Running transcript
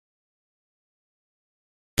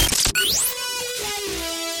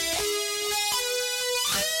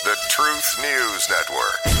Truth News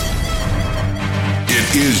Network.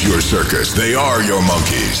 It is your circus. They are your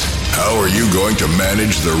monkeys. How are you going to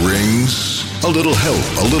manage the rings? A little help,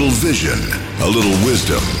 a little vision, a little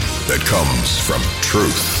wisdom that comes from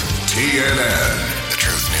truth. TNN, the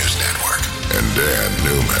Truth News Network, and Dan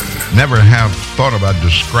Newman. Never have thought about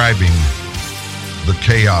describing the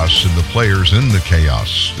chaos and the players in the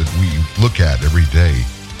chaos that we look at every day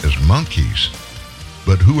as monkeys.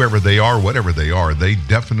 But whoever they are, whatever they are, they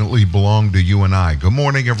definitely belong to you and I. Good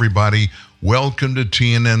morning, everybody. Welcome to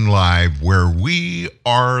TNN Live, where we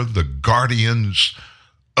are the guardians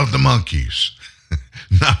of the monkeys.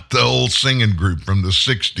 Not the old singing group from the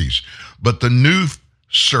 60s, but the new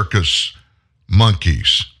circus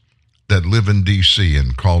monkeys that live in D.C.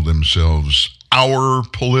 and call themselves our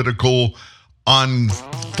political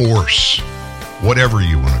force, whatever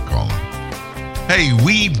you want to call them. Hey,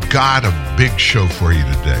 we've got a big show for you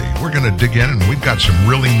today. We're going to dig in, and we've got some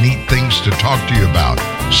really neat things to talk to you about.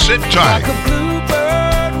 Sit tight. Like a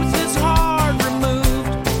bluebird with his heart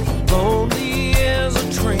removed, lonely as a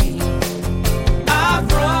dream.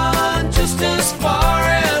 I've run just as far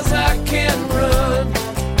as I can run.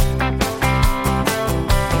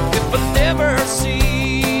 If I never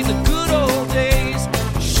see the good old days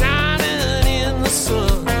shining in the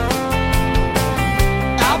sun,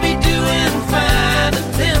 I'll be doing fine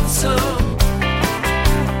and then some.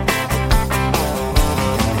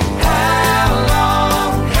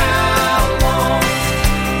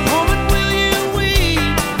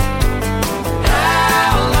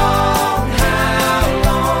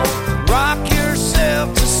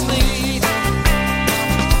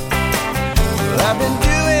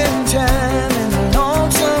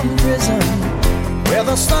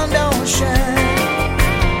 The sun don't shine.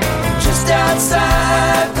 Just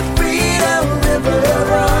outside the Freedom River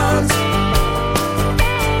runs.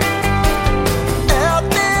 Out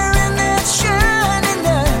there in that shining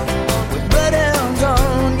night, with bloodhounds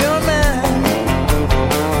on your mind.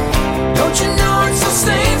 Don't you know it's the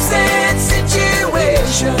same sad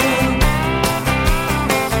situation?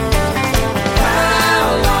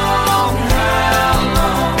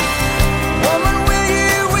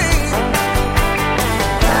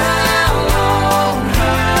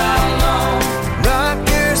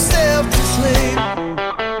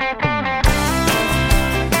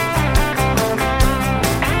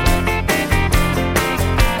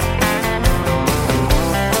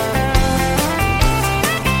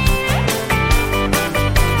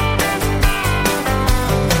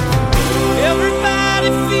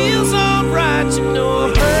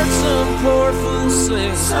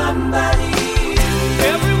 Somebody,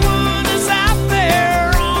 everyone is out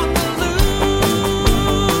there on the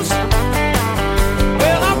loose.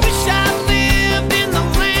 Well, I wish I lived in the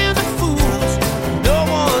land of fools. No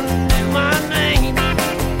one knew my name.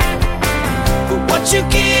 But what you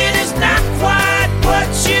get is not quite what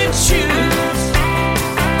you choose.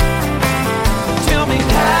 Tell me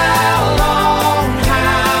how long,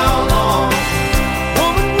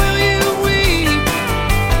 woman, will you weep?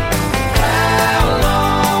 How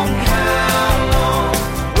long,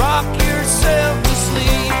 rock yourself to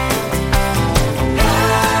sleep? How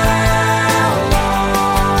long,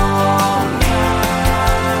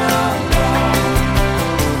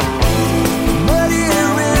 the muddy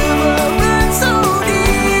river runs so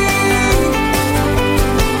deep.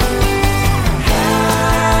 How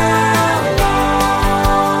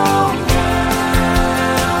long,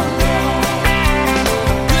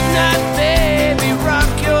 good night, baby,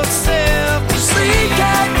 rock yourself to sleep. Good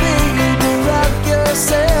night, baby, rock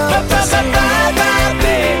yourself to sleep. Bye-bye,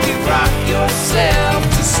 baby, rock yourself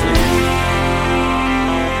to sleep.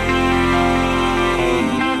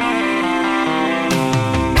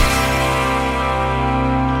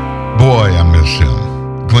 Boy, I miss him.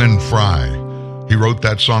 Glenn Fry. He wrote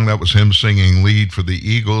that song. That was him singing lead for the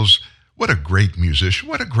Eagles. What a great musician.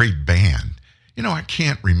 What a great band. You know, I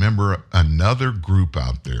can't remember another group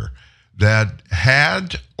out there that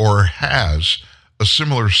had or has a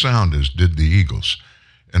similar sound as did the Eagles.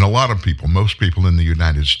 And a lot of people, most people in the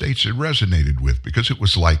United States, it resonated with because it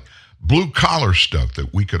was like blue-collar stuff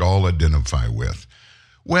that we could all identify with.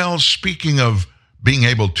 Well, speaking of being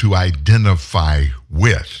able to identify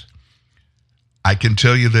with, I can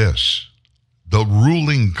tell you this. The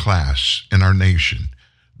ruling class in our nation,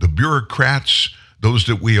 the bureaucrats, those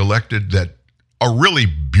that we elected that are really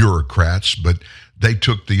bureaucrats, but they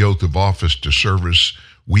took the oath of office to service.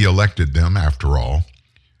 We elected them, after all.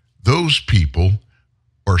 Those people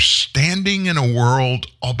are standing in a world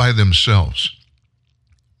all by themselves.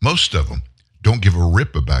 Most of them don't give a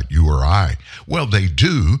rip about you or I. Well, they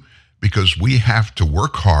do, because we have to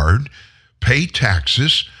work hard, pay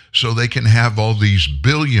taxes, so they can have all these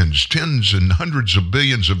billions, tens and hundreds of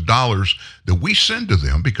billions of dollars that we send to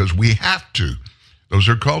them because we have to. Those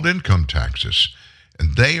are called income taxes.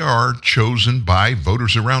 And they are chosen by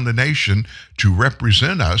voters around the nation to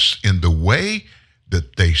represent us in the way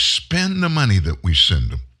that they spend the money that we send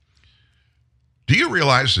them. Do you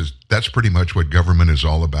realize that that's pretty much what government is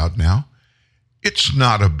all about now? It's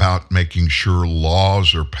not about making sure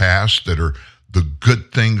laws are passed that are the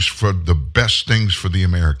good things for the best things for the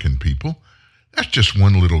American people. That's just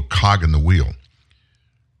one little cog in the wheel.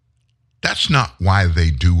 That's not why they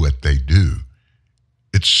do what they do.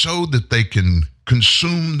 It's so that they can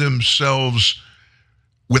consume themselves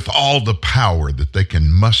with all the power that they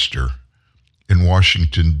can muster in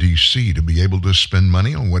Washington, D.C. to be able to spend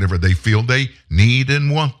money on whatever they feel they need and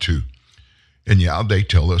want to. And yeah, they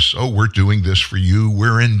tell us, oh, we're doing this for you.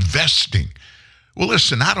 We're investing. Well,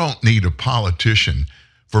 listen, I don't need a politician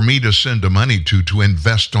for me to send the money to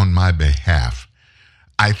invest on my behalf.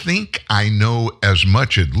 I think I know as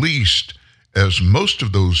much, at least, as most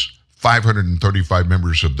of those 535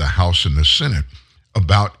 members of the House and the Senate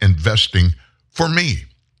about investing for me.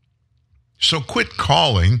 So quit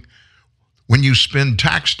calling, when you spend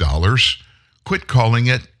tax dollars, quit calling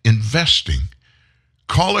it investing.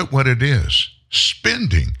 Call it what it is,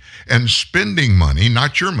 spending. And spending money,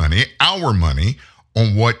 not your money, our money,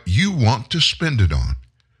 on what you want to spend it on.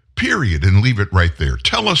 Period. And leave it right there.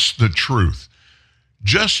 Tell us the truth.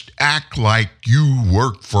 Just act like you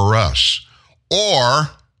work for us. Or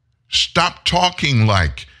stop talking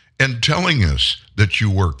like and telling us that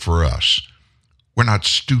you work for us. We're not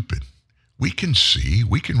stupid. We can see,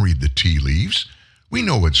 we can read the tea leaves. We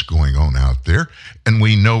know what's going on out there. And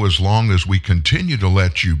we know as long as we continue to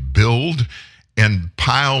let you build and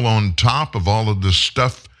pile on top of all of the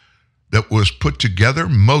stuff that was put together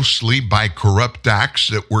mostly by corrupt acts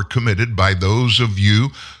that were committed by those of you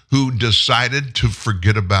who decided to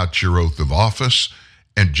forget about your oath of office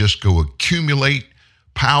and just go accumulate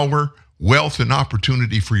power, wealth, and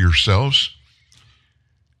opportunity for yourselves.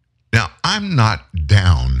 Now, I'm not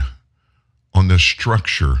down on the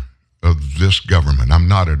structure of this government. I'm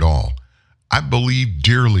not at all. I believe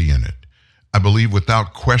dearly in it. I believe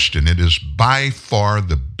without question it is by far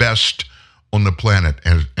the best on the planet.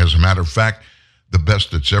 As a matter of fact, the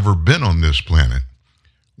best that's ever been on this planet.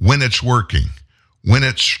 When it's working, when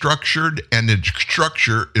it's structured, and its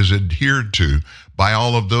structure is adhered to by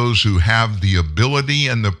all of those who have the ability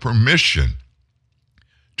and the permission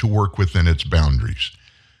to work within its boundaries.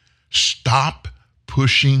 Stop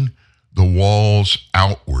pushing the walls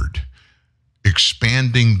outward,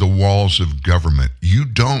 expanding the walls of government. You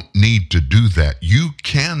don't need to do that. You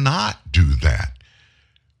cannot do that.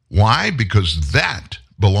 Why? Because that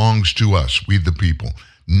belongs to us, we the people,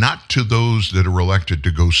 not to those that are elected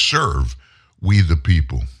to go serve we the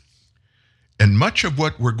people. And much of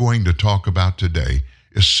what we're going to talk about today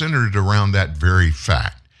is centered around that very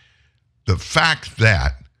fact. The fact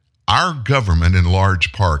that our government, in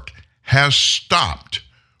large part, has stopped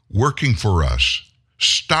working for us,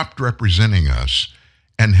 stopped representing us,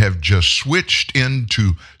 and have just switched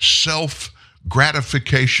into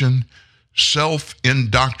self-gratification,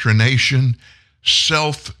 self-indoctrination,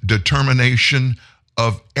 self-determination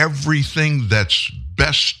of everything that's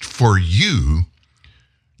best for you,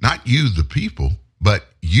 not you, the people, but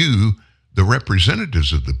you, the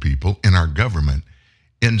representatives of the people in our government,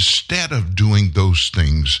 instead of doing those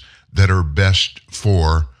things that are best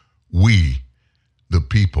for we, the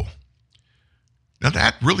people. Now,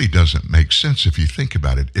 that really doesn't make sense if you think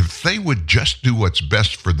about it. If they would just do what's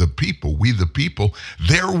best for the people, we the people,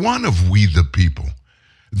 they're one of we the people.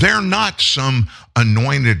 They're not some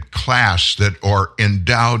anointed class that are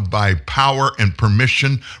endowed by power and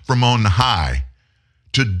permission from on high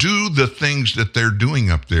to do the things that they're doing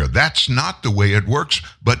up there. That's not the way it works.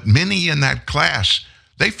 But many in that class,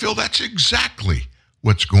 they feel that's exactly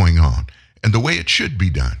what's going on and the way it should be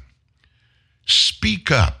done.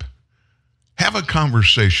 Speak up. Have a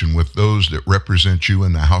conversation with those that represent you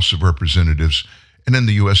in the House of Representatives and in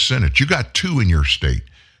the U.S. Senate. You got 2 in your state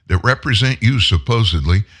that represent you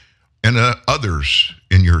supposedly, and others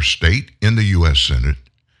in your state in the U.S. Senate.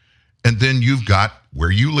 And then you've got,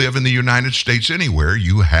 where you live in the United States, anywhere,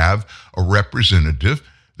 you have a representative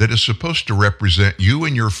that is supposed to represent you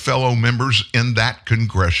and your fellow members in that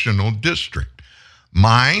congressional district.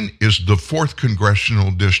 Mine is the 4th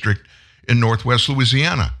congressional district in Northwest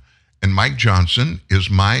Louisiana. And Mike Johnson is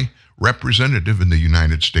my representative in the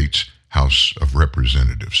United States House of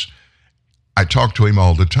Representatives. I talk to him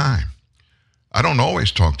all the time. I don't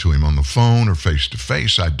always talk to him on the phone or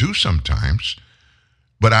face-to-face. I do sometimes.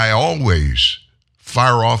 But I always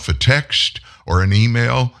fire off a text or an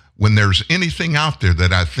email when there's anything out there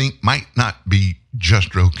that I think might not be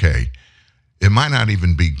just okay, it might not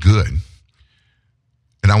even be good,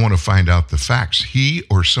 and I want to find out the facts, he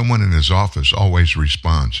or someone in his office always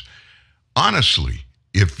responds. Honestly,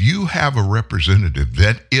 if you have a representative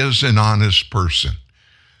that is an honest person,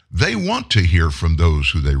 they want to hear from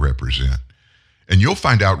those who they represent. And you'll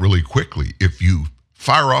find out really quickly if you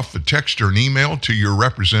fire off a text or an email to your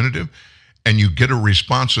representative and you get a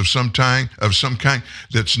response of some kind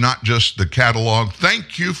that's not just the catalog,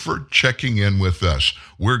 thank you for checking in with us.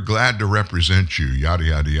 We're glad to represent you, yada,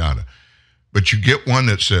 yada, yada. But you get one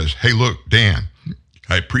that says, hey, look, Dan,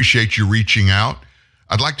 I appreciate you reaching out.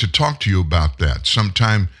 I'd like to talk to you about that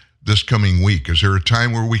sometime this coming week. Is there a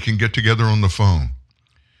time where we can get together on the phone?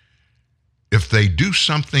 If they do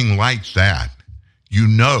something like that, you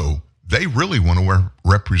know they really want to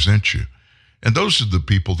represent you. And those are the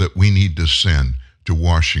people that we need to send to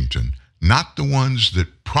Washington, not the ones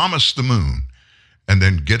that promise the moon and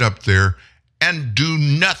then get up there and do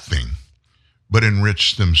nothing but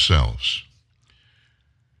enrich themselves.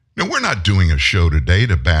 Now, we're not doing a show today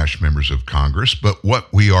to bash members of Congress, but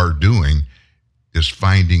what we are doing is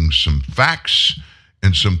finding some facts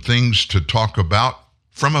and some things to talk about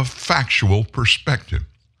from a factual perspective.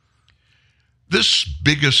 This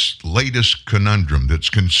biggest, latest conundrum that's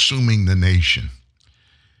consuming the nation,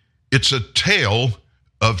 it's a tale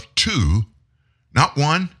of two, not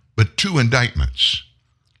one, but two indictments.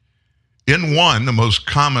 In one, the most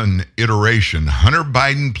common iteration, Hunter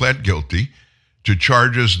Biden pled guilty to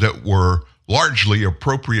charges that were largely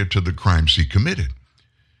appropriate to the crimes he committed.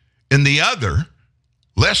 In the other,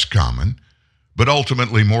 less common, but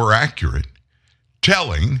ultimately more accurate,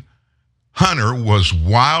 telling Hunter was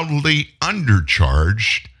wildly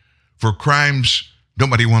undercharged for crimes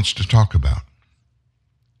nobody wants to talk about.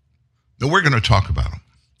 Now, we're going to talk about them.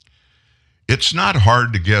 It's not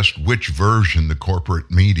hard to guess which version the corporate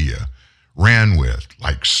media ran with,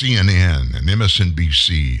 like CNN and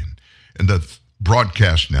MSNBC and the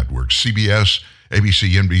broadcast networks, CBS,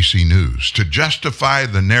 ABC, NBC News, to justify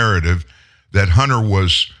the narrative that Hunter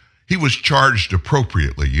was charged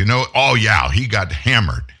appropriately. You know, oh yeah, he got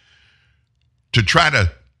hammered. To try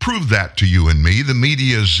to prove that to you and me, the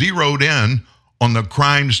media zeroed in on the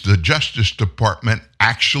crimes the Justice Department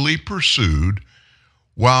actually pursued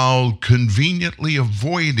while conveniently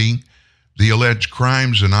avoiding the alleged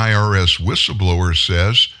crimes an IRS whistleblower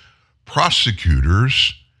says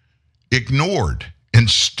prosecutors ignored and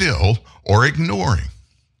still are ignoring.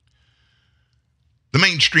 The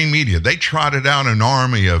mainstream media, they trotted out an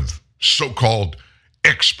army of so-called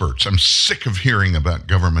experts. I'm sick of hearing about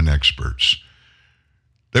government experts.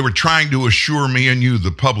 They were trying to assure me and you,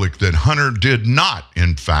 the public, that Hunter did not,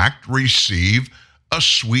 in fact, receive a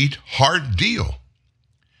sweetheart deal.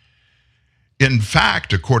 In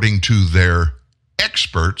fact, according to their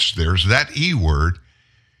experts, there's that E word,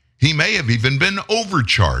 he may have even been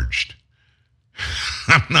overcharged.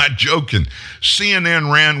 I'm not joking.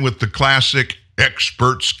 CNN ran with the classic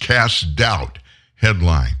 "experts cast doubt"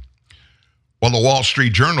 headline, while the Wall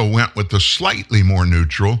Street Journal went with the slightly more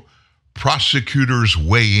neutral "prosecutors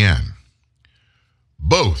weigh in."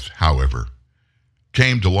 Both, however,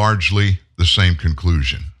 came to largely the same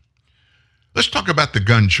conclusion. Let's talk about the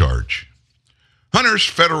gun charge. Hunter's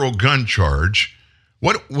federal gun charge,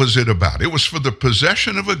 what was it about? It was for the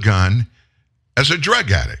possession of a gun as a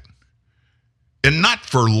drug addict, and not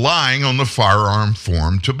for lying on the firearm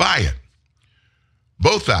form to buy it.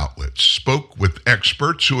 Both outlets spoke with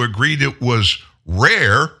experts who agreed it was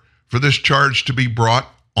rare for this charge to be brought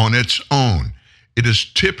on its own. It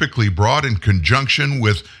is typically brought in conjunction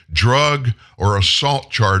with drug or assault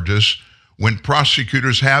charges when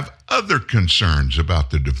prosecutors have other concerns about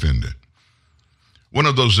the defendant. One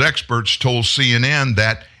of those experts told CNN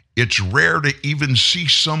that it's rare to even see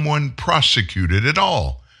someone prosecuted at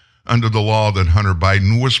all under the law that Hunter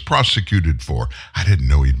Biden was prosecuted for. I didn't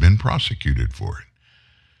know he'd been prosecuted for it.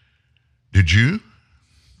 Did you?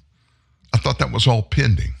 I thought that was all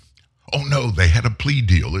pending. Oh no, they had a plea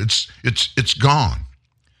deal. It's gone.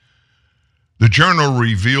 The Journal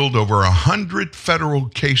revealed over 100 federal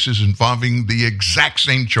cases involving the exact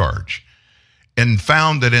same charge and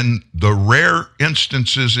found that in the rare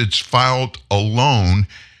instances it's filed alone,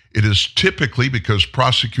 it is typically because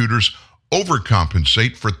prosecutors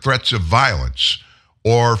overcompensate for threats of violence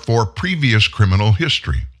or for previous criminal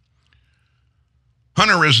history.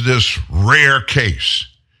 Hunter is this rare case.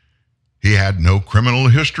 He had no criminal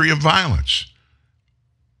history of violence,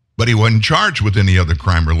 but he wasn't charged with any other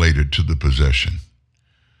crime related to the possession.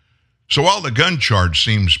 So while the gun charge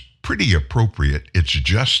seems pretty appropriate, it's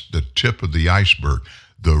just the tip of the iceberg.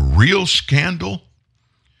 The real scandal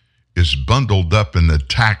is bundled up in the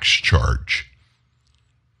tax charge.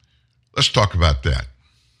 Let's talk about that.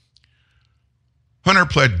 Hunter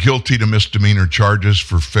pled guilty to misdemeanor charges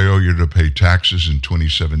for failure to pay taxes in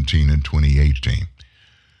 2017 and 2018.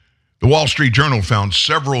 The Wall Street Journal found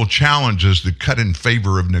several challenges that cut in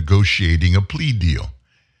favor of negotiating a plea deal.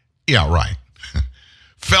 Yeah, right.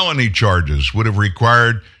 Felony charges would have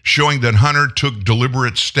required showing that Hunter took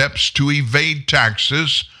deliberate steps to evade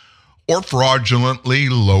taxes or fraudulently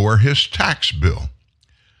lower his tax bill.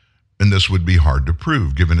 And this would be hard to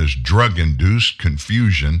prove given his drug-induced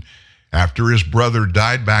confusion after his brother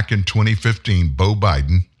died back in 2015, Beau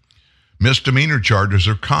Biden. Misdemeanor charges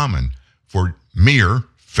are common for mere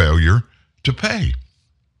failure to pay.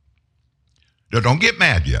 Now, don't get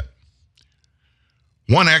mad yet.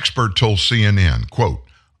 One expert told CNN, quote,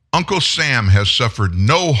 Uncle Sam has suffered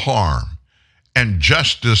no harm and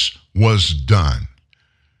justice was done.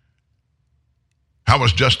 How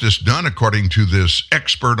was justice done? According to this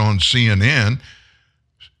expert on CNN,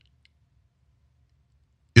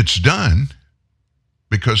 it's done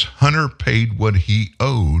because Hunter paid what he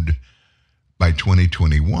owed by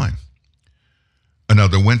 2021.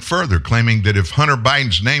 Another went further, claiming that if Hunter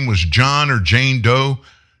Biden's name was John or Jane Doe,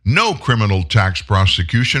 no criminal tax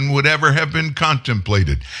prosecution would ever have been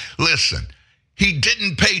contemplated. Listen, he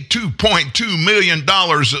didn't pay $2.2 million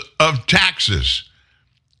of taxes.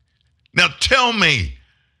 Now tell me,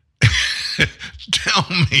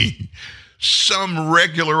 some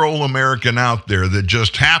regular old American out there that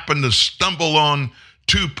just happened to stumble on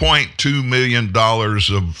 $2.2 million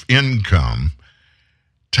of income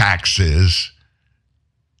taxes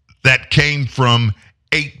that came from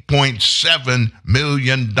 $8.7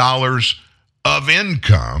 million of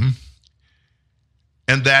income,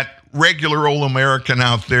 and that regular old American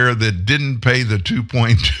out there that didn't pay the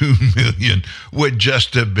 $2.2 million would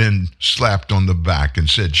just have been slapped on the back and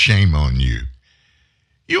said, shame on you.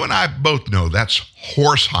 You and I both know that's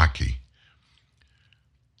horse hockey.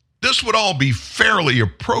 This would all be fairly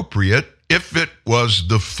appropriate if it was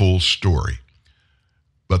the full story.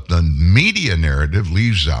 But the media narrative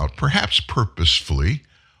leaves out, perhaps purposefully,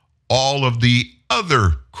 all of the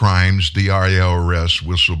other crimes the IRS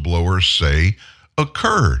whistleblowers say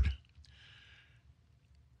occurred.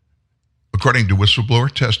 According to whistleblower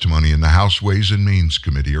testimony in the House Ways and Means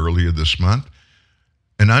Committee earlier this month,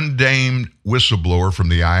 an unnamed whistleblower from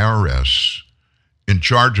the IRS in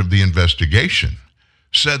charge of the investigation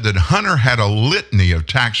said that Hunter had a litany of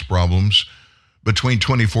tax problems between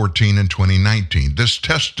 2014 and 2019. This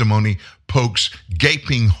testimony pokes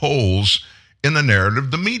gaping holes in the narrative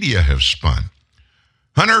the media have spun.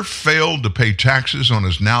 Hunter failed to pay taxes on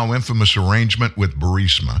his now infamous arrangement with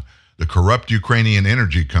Burisma, the corrupt Ukrainian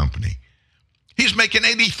energy company. He's making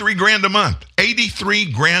 $83,000 a month.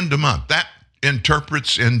 $83,000 a month. That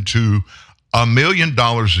interprets into $1 million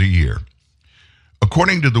a year.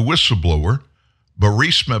 According to the whistleblower,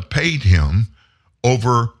 Burisma paid him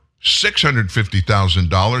over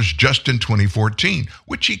 $650,000 just in 2014,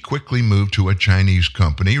 which he quickly moved to a Chinese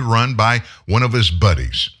company run by one of his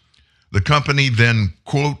buddies. The company then,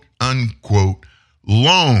 quote unquote,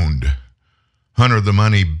 loaned Hunter the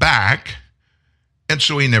money back, and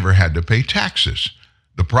so he never had to pay taxes.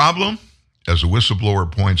 The problem, as a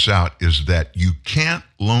whistleblower points out, is that you can't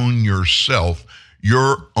loan yourself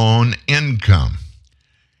your own income.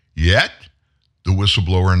 Yet, the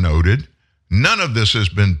whistleblower noted, none of this has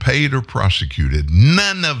been paid or prosecuted.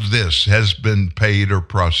 None of this has been paid or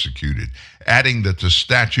prosecuted, adding that the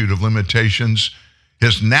statute of limitations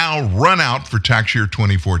has now run out for tax year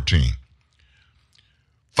 2014.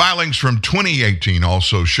 Filings from 2018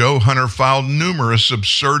 also show Hunter filed numerous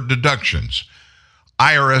absurd deductions.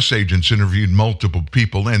 IRS agents interviewed multiple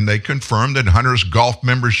people, and they confirmed that Hunter's golf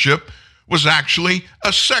membership was actually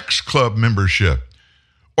a sex club membership,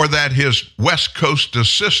 or that his West Coast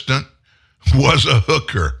assistant was a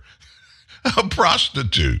hooker, a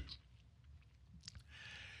prostitute.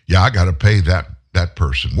 Yeah, I got to pay that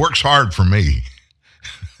person. Works hard for me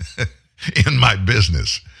in my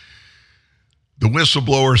business. The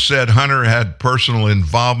whistleblower said Hunter had personal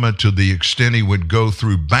involvement to the extent he would go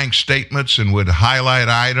through bank statements and would highlight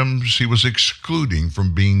items he was excluding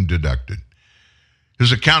from being deducted.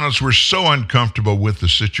 His accountants were so uncomfortable with the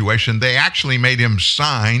situation, they actually made him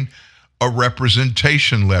sign a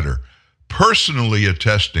representation letter, personally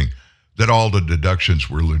attesting that all the deductions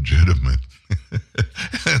were legitimate.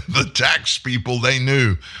 The tax people, they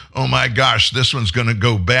knew, oh my gosh, this one's going to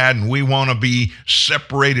go bad, and we want to be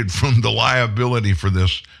separated from the liability for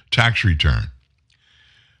this tax return.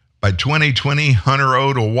 By 2020, Hunter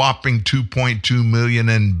owed a whopping $2.2 million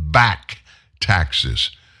in back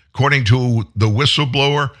taxes. According to the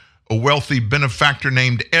whistleblower, a wealthy benefactor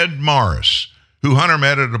named Ed Morris, who Hunter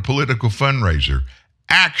met at a political fundraiser,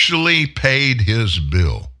 actually paid his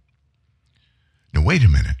bill. Now, wait a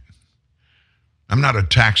minute. I'm not a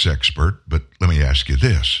tax expert, but let me ask you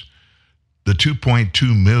this. The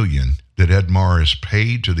 $2.2 million that Ed Morris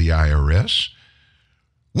paid to the IRS,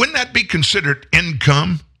 wouldn't that be considered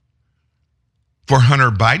income for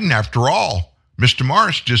Hunter Biden? After all, Mr.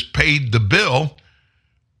 Morris just paid the bill,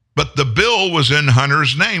 but the bill was in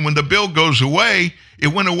Hunter's name. When the bill goes away, it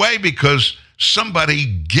went away because somebody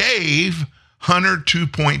gave Hunter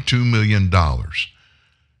 $2.2 million.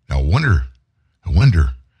 Now, I wonder,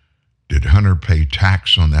 did Hunter pay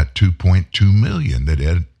tax on that $2.2 million that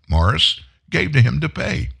Ed Morris gave to him to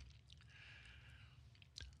pay?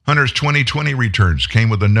 Hunter's 2020 returns came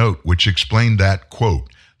with a note which explained that, quote,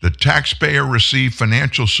 the taxpayer received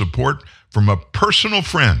financial support from a personal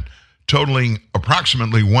friend totaling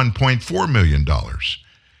approximately $1.4 million.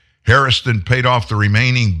 Harris then paid off the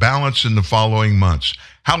remaining balance in the following months.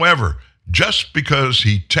 However, just because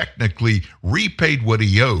he technically repaid what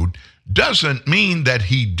he owed doesn't mean that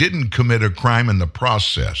he didn't commit a crime in the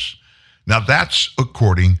process. Now, that's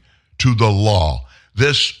according to the law.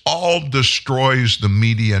 This all destroys the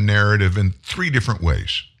media narrative in three different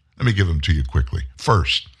ways. Let me give them to you quickly.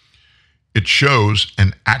 First, it shows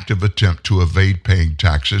an active attempt to evade paying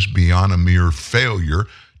taxes beyond a mere failure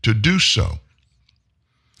to do so.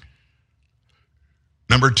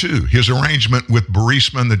 Number two, his arrangement with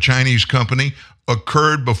Burisma, the Chinese company,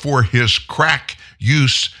 occurred before his crack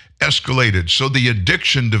use escalated, so the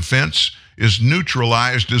addiction defense is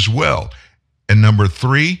neutralized as well. And number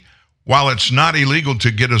three, while it's not illegal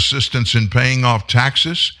to get assistance in paying off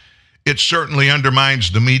taxes, it certainly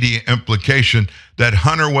undermines the media implication that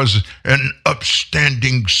Hunter was an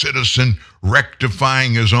upstanding citizen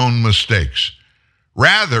rectifying his own mistakes.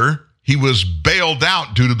 Rather, he was bailed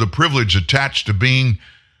out due to the privilege attached to being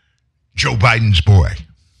Joe Biden's boy.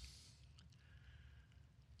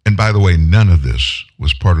 And by the way, none of this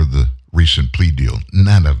was part of the recent plea deal.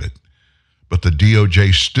 None of it. But the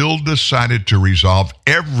DOJ still decided to resolve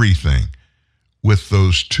everything with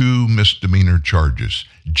those two misdemeanor charges.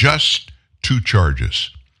 Just two charges.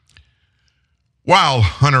 While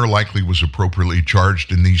Hunter likely was appropriately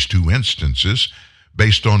charged in these two instances,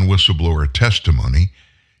 based on whistleblower testimony,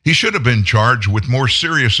 he should have been charged with more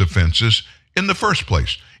serious offenses in the first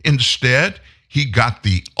place. Instead, he got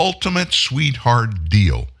the ultimate sweetheart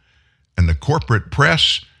deal, and the corporate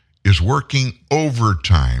press is working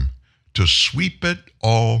overtime to sweep it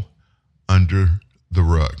all under the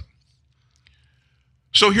rug.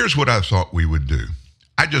 So here's what I thought we would do.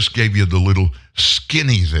 I just gave you the little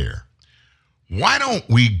skinny there. Why don't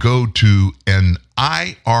we go to an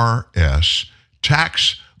IRS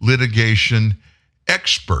tax litigation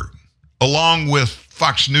expert, along with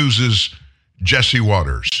Fox News's Jesse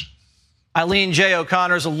Waters? Eileen J.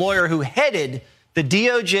 O'Connor is a lawyer who headed the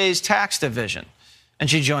DOJ's tax division, and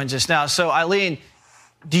she joins us now. So, Eileen,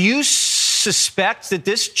 do you suspect that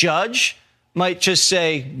this judge might just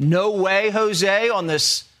say, no way, Jose, on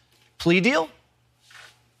this plea deal?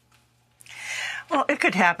 Well, it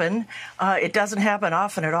could happen. It doesn't happen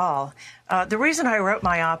often at all. The reason I wrote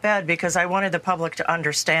my op-ed, because I wanted the public to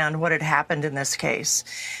understand what had happened in this case.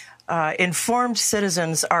 Informed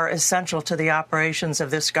citizens are essential to the operations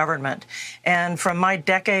of this government. And from my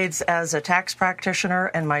decades as a tax practitioner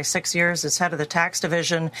and my 6 years as head of the tax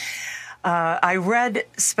division, I read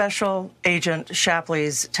Special Agent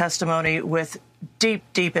Shapley's testimony with deep,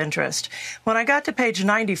 deep interest. When I got to page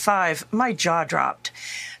 95, my jaw dropped.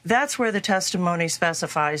 That's where the testimony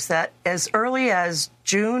specifies that as early as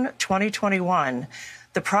June 2021,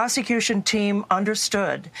 the prosecution team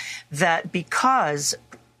understood that because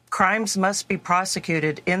crimes must be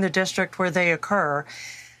prosecuted in the district where they occur,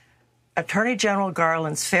 Attorney General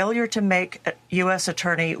Garland's failure to make U.S.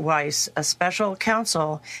 Attorney Weiss a special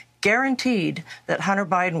counsel guaranteed that Hunter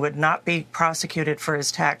Biden would not be prosecuted for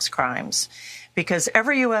his tax crimes, because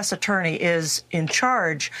every U.S. attorney is in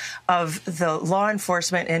charge of the law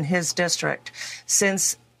enforcement in his district.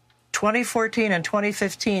 Since 2014 and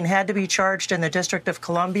 2015 had to be charged in the District of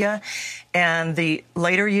Columbia, and the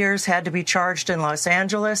later years had to be charged in Los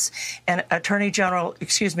Angeles, and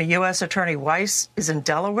U.S. Attorney Weiss is in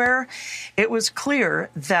Delaware. It was clear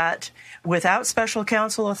that without special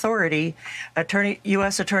counsel authority,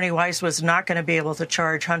 U.S. Attorney Weiss was not going to be able to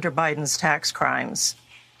charge Hunter Biden's tax crimes.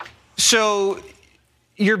 So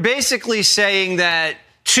you're basically saying that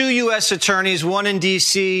two U.S. attorneys, one in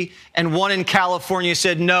D.C. and one in California,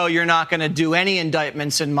 said, no, you're not going to do any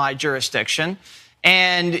indictments in my jurisdiction.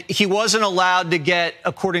 And he wasn't allowed to get,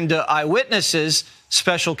 according to eyewitnesses,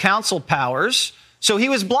 special counsel powers So he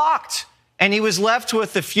was blocked, and he was left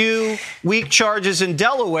with a few weak charges in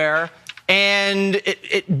Delaware.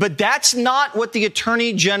 But that's not what the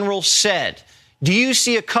Attorney General said. Do you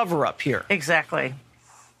see a cover-up here? Exactly.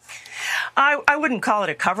 I wouldn't call it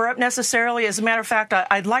a cover-up necessarily. As a matter of fact,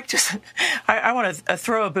 I'd like to, I want to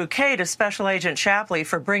throw a bouquet to Special Agent Shapley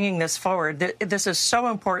for bringing this forward. This is so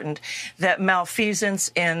important that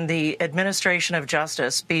malfeasance in the administration of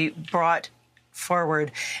justice be brought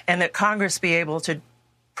forward and that Congress be able to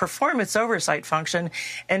perform its oversight function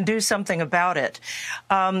and do something about it.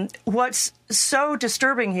 What's so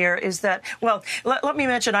disturbing here is that, well, let me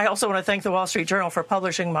mention, I also want to thank the Wall Street Journal for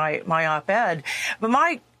publishing my op-ed,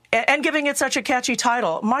 and giving it such a catchy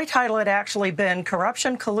title. My title had actually been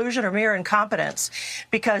Corruption, Collusion, or Mere Incompetence,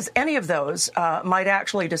 because any of those might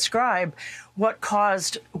actually describe what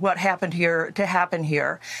caused what happened here to happen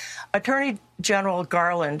here. Attorney General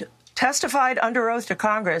Garland testified under oath to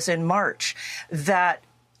Congress in March that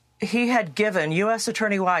he had given U.S.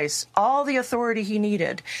 Attorney Weiss all the authority he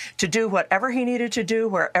needed to do whatever he needed to do,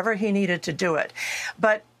 wherever he needed to do it.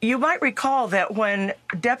 But you might recall that when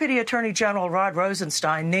Deputy Attorney General Rod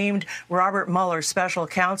Rosenstein named Robert Mueller special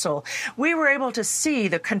counsel, we were able to see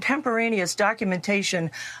the contemporaneous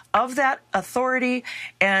documentation of that authority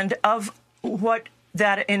and of what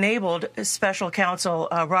that enabled special counsel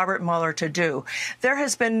Robert Mueller to do. There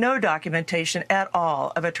has been no documentation at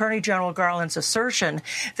all of Attorney General Garland's assertion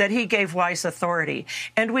that he gave Weiss authority.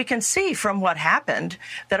 And we can see from what happened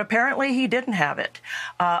that apparently he didn't have it.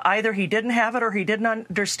 Either he didn't have it or he didn't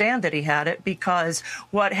understand that he had it, because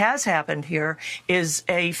what has happened here is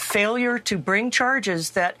a failure to bring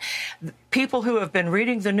charges that people who have been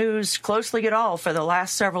reading the news closely at all for the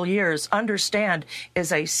last several years understand is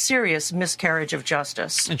a serious miscarriage of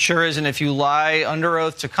justice. It sure is, and if you lie under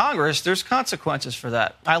oath to Congress, there's consequences for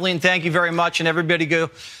that. Eileen, thank you very much, and everybody go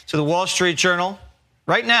to the Wall Street Journal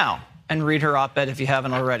right now and read her op-ed if you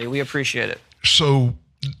haven't already. We appreciate it. So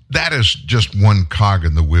that is just one cog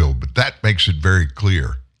in the wheel, but that makes it very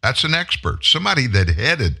clear. That's an expert, somebody that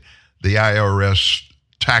headed the IRS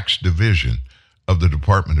tax division of the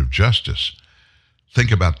Department of Justice.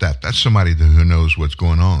 Think about that. That's somebody who knows what's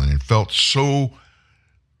going on, and felt so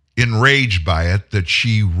enraged by it that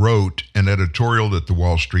she wrote an editorial at the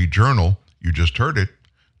Wall Street Journal. You just heard it.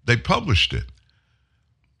 They published it.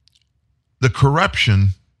 The corruption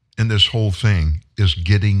in this whole thing is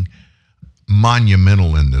getting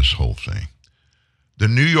monumental in this whole thing. The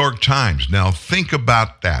New York Times, now think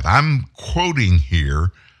about that. I'm quoting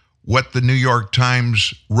here what the New York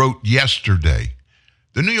Times wrote yesterday.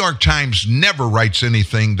 The New York Times never writes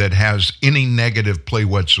anything that has any negative play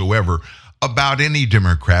whatsoever about any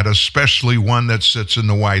Democrat, especially one that sits in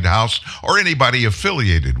the White House or anybody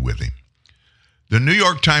affiliated with him. The New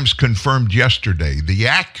York Times confirmed yesterday the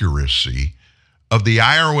accuracy of the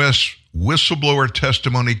IRS whistleblower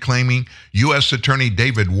testimony claiming U.S. Attorney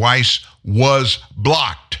David Weiss was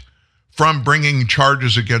blocked from bringing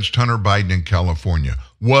charges against Hunter Biden in California.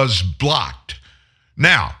 Was blocked.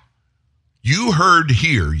 Now, you heard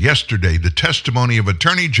here yesterday the testimony of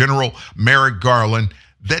Attorney General Merrick Garland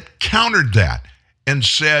that countered that and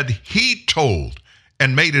said he told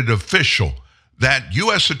and made it official that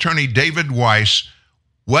U.S. Attorney David Weiss,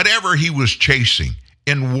 whatever he was chasing,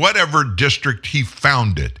 in whatever district he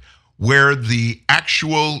found it, where the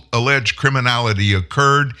actual alleged criminality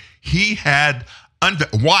occurred,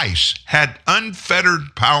 Weiss had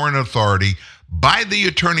unfettered power and authority by the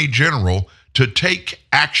Attorney General to take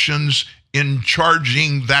actions in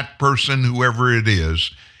charging that person, whoever it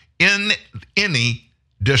is, in any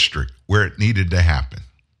district where it needed to happen.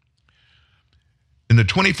 In the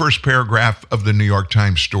 21st paragraph of the New York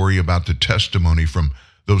Times story about the testimony from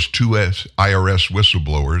those two IRS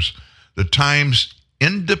whistleblowers, the Times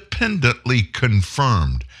independently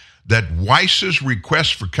confirmed that Weiss's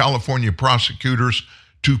request for California prosecutors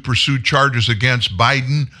to pursue charges against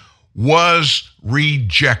Biden was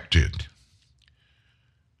rejected.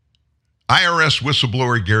 IRS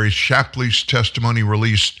whistleblower Gary Shapley's testimony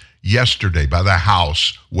released yesterday by the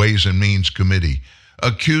House Ways and Means Committee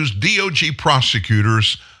accused DOJ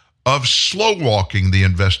prosecutors of slow-walking the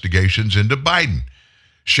investigations into Biden.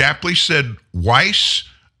 Shapley said Weiss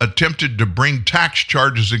attempted to bring tax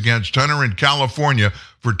charges against Hunter in California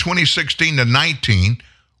for 2016 to 19,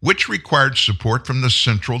 which required support from the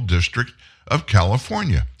Central District of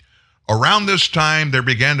California. Around this time, there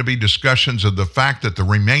began to be discussions of the fact that the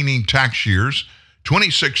remaining tax years,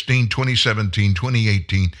 2016, 2017,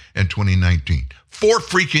 2018, and 2019, 4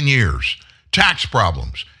 freaking years, tax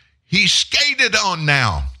problems. He skated on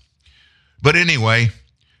now. But anyway,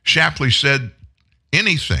 Shapley said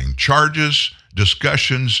anything, charges,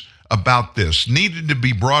 discussions about this needed to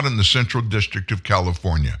be brought in the Central District of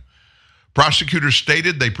California. Prosecutors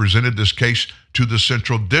stated they presented this case to the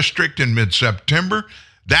Central District in mid-September.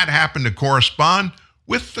 That happened to correspond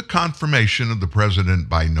with the confirmation of the President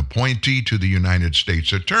Biden appointee to the United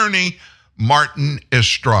States Attorney, Martin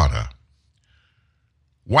Estrada.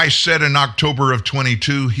 Weiss said in October of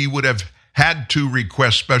 22 he would have had to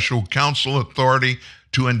request special counsel authority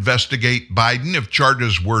to investigate Biden if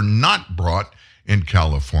charges were not brought in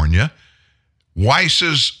California.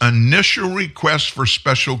 Weiss's initial request for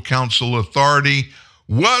special counsel authority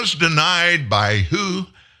was denied by who?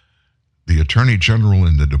 The Attorney General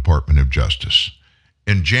in the Department of Justice.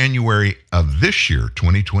 In January of this year,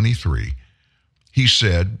 2023, he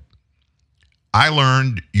said, I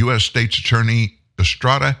learned U.S. State's Attorney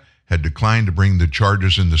Estrada had declined to bring the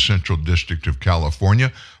charges in the Central District of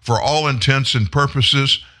California. For all intents and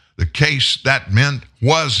purposes, the case that meant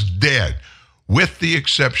was dead, with the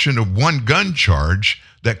exception of one gun charge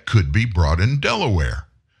that could be brought in Delaware.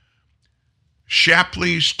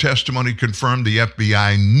 Shapley's testimony confirmed the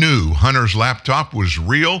FBI knew Hunter's laptop was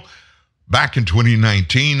real back in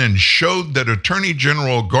 2019 and showed that Attorney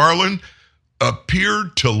General Garland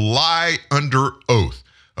appeared to lie under oath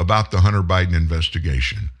about the Hunter Biden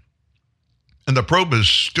investigation. And the probe is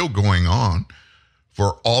still going on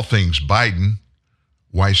for all things Biden.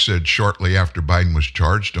 Weiss said shortly after Biden was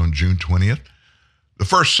charged on June 20th, the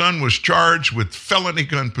first son was charged with felony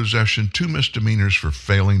gun possession, 2 misdemeanors for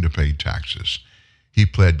failing to pay taxes. He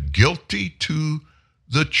pled guilty to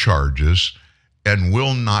the charges and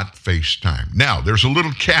will not face time. Now, there's a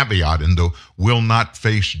little caveat in the will not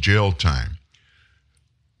face jail time.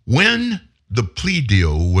 When the plea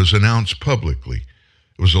deal was announced publicly,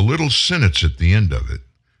 there was a little sentence at the end of it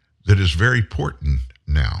that is very important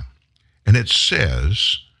now. And it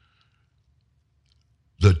says,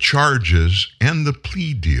 the charges and the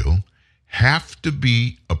plea deal have to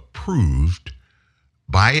be approved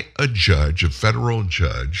by a judge, a federal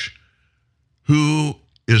judge, who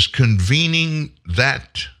is convening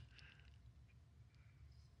that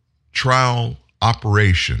trial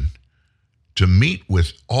operation to meet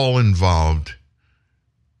with all involved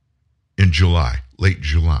in July, late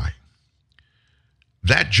July.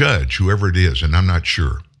 That judge, whoever it is, and I'm not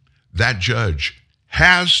sure, that judge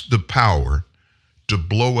has the power to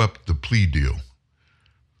blow up the plea deal.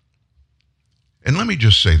 And let me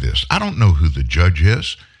just say this. I don't know who the judge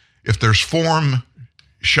is. If there's forum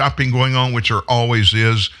shopping going on, which there always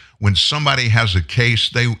is, when somebody has a case,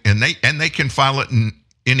 they can file it in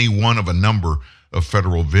any one of a number of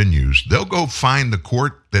federal venues. They'll go find the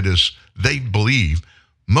court that is, they believe,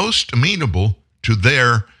 most amenable to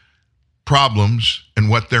their problems and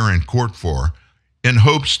what they're in court for, in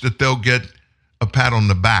hopes that they'll get a pat on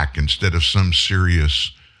the back instead of some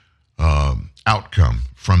serious outcome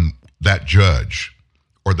from that judge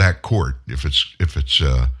or that court if it's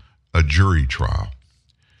a jury trial.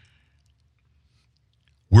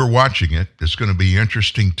 We're watching it. It's going to be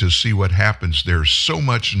interesting to see what happens. There's so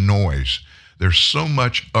much noise. There's so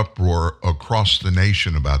much uproar across the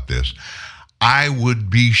nation about this. I would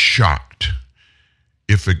be shocked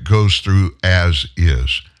if it goes through as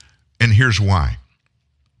is. And here's why.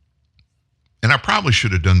 And I probably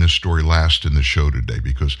should have done this story last in the show today,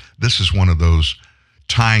 because this is one of those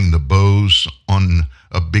tying the bows on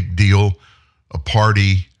a big deal, a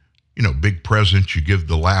party, big present. You give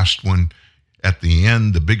the last one at the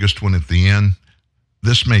end, the biggest one at the end.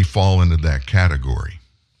 This may fall into that category.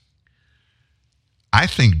 I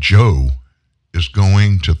think Joe is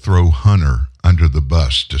going to throw Hunter under the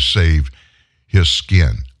bus to save his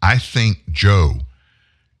skin. I think Joe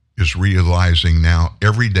is realizing now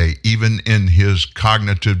every day, even in his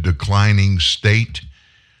cognitive declining state,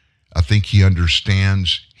 I think he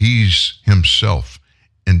understands he's himself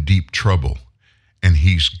in deep trouble. And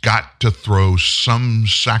he's got to throw some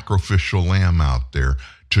sacrificial lamb out there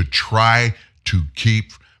to try to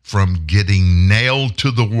keep from getting nailed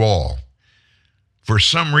to the wall. For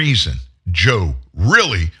some reason, Joe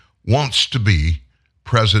really wants to be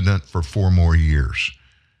president for 4 more years.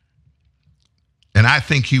 And I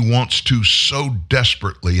think he wants to so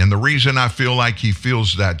desperately. And the reason I feel like he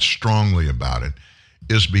feels that strongly about it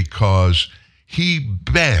is because he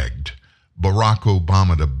begged Barack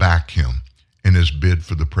Obama to back him in his bid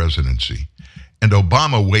for the presidency. And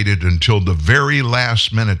Obama waited until the very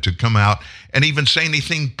last minute to come out and even say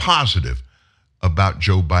anything positive about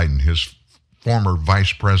Joe Biden, his former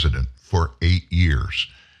vice president for 8 years.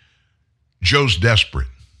 Joe's desperate.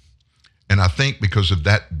 And I think because of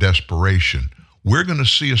that desperation, we're going to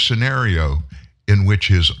see a scenario in which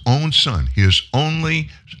his own son, his only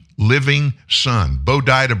living son, Bo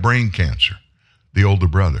died of brain cancer, the older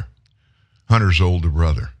brother. Hunter's older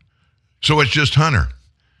brother. So it's just Hunter.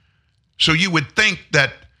 So you would think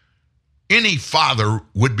that any father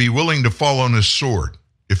would be willing to fall on his sword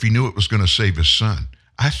if he knew it was going to save his son.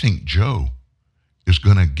 I think Joe is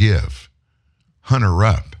going to give Hunter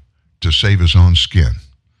up to save his own skin.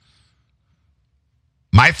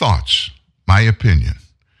 My thoughts, my opinion.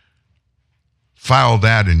 File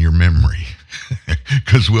that in your memory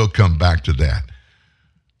because we'll come back to that.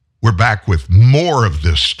 We're back with more of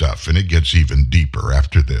this stuff, and it gets even deeper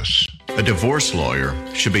after this. A divorce lawyer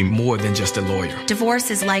should be more than just a lawyer.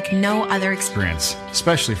 Divorce is like no other experience.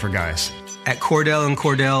 Especially for guys. At Cordell &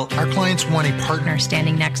 Cordell, our clients want a partner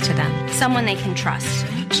standing next to them. Someone they can trust.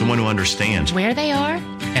 Someone who understands where they are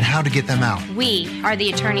and how to get them out. We are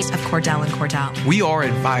the attorneys of Cordell & Cordell. We are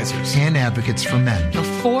advisors and advocates for men.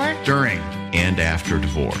 Before, during, and after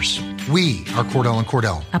divorce. We are Cordell &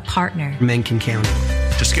 Cordell. A partner men can count on.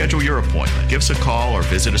 To schedule your appointment, give us a call or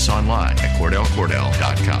visit us online at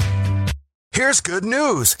CordellCordell.com. Here's good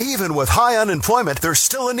news. Even with high unemployment, there's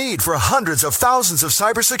still a need for hundreds of thousands of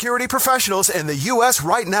cybersecurity professionals in the U.S.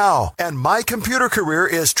 right now. And My Computer Career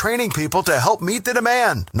is training people to help meet the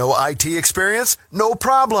demand. No IT experience? No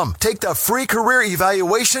problem. Take the free career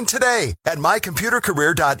evaluation today at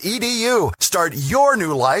mycomputercareer.edu. Start your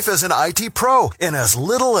new life as an IT pro in as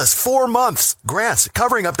little as 4 months. Grants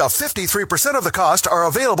covering up to 53% of the cost are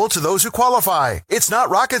available to those who qualify. It's not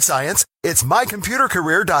rocket science. It's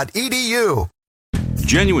mycomputercareer.edu.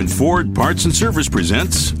 Genuine Ford Parts and Service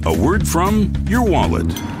presents A Word from Your Wallet.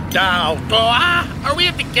 Are we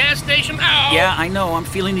at the gas station? Yeah, I know. I'm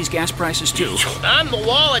feeling these gas prices, too. I'm the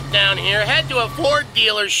wallet down here. Head to a Ford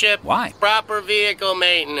dealership. Why? Proper vehicle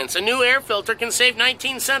maintenance. A new air filter can save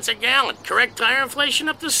 19 cents a gallon. Correct tire inflation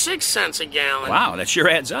up to 6 cents a gallon. Wow, that sure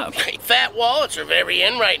adds up. Fat wallets are very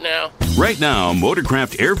in right now. Right now,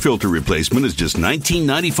 Motorcraft air filter replacement is just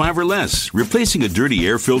 $19.95 or less. Replacing a dirty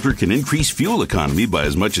air filter can increase fuel economy by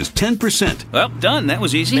as much as 10%. Well, done. That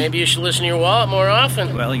was easy. Maybe you should listen to your wallet more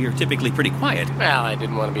often. Well, you're typically pretty quiet. Well, I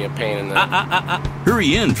didn't want to be a pain in the...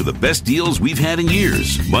 Hurry in for the best deals we've had in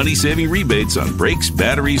years. Money-saving rebates on brakes,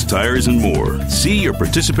 batteries, tires, and more. See your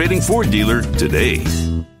participating Ford dealer today.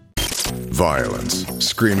 Violence,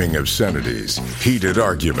 screaming obscenities, heated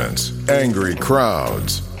arguments, angry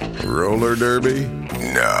crowds. Roller derby?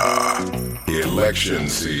 Nah. Election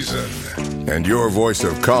season. And your voice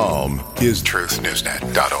of calm is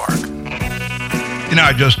truthnewsnet.org. You know,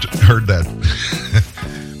 I just heard that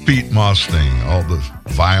Pete Moss thing, all the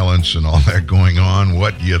violence and all that going on.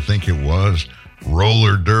 What do you think it was?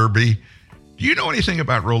 Roller derby? Do you know anything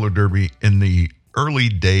about roller derby? In the early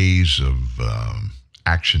days of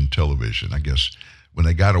action television, I guess, when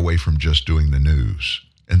they got away from just doing the news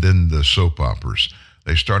and then the soap operas,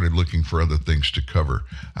 they started looking for other things to cover.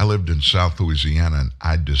 I lived in South Louisiana, and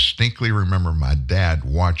I distinctly remember my dad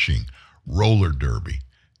watching roller derby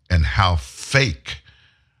and how fake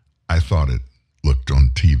I thought it looked on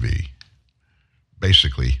TV.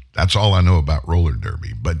 Basically, that's all I know about roller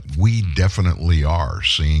derby, but we definitely are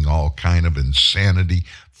seeing all kind of insanity,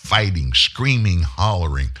 fighting, screaming,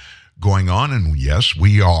 hollering going on, and yes,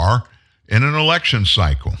 we are in an election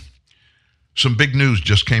cycle. Some big news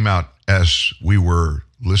just came out as we were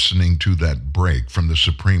listening to that break from the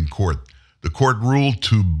Supreme Court. The court ruled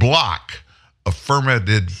to block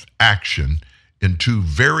affirmative action in two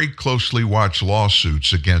very closely watched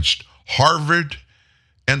lawsuits against Harvard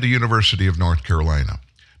and the University of North Carolina.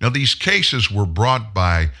 Now, these cases were brought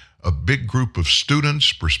by a big group of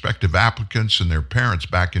students, prospective applicants, and their parents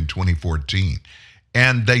back in 2014.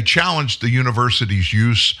 And they challenged the university's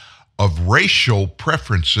use of racial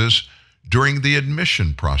preferences during the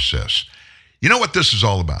admission process. You know what this is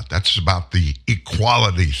all about? That's about the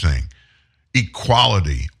equality thing.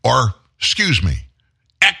 Equality, or,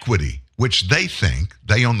 equity, which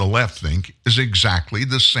they on the left think, is exactly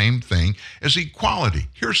the same thing as equality.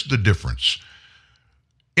 Here's the difference.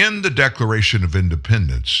 In the Declaration of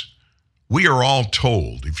Independence, we are all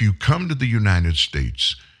told if you come to the United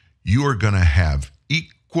States, you are going to have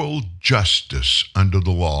equal justice under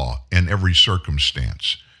the law in every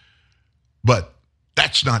circumstance. But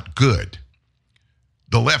that's not good.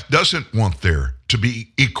 The left doesn't want there to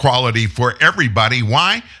be equality for everybody.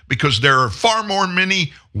 Why? Because there are far more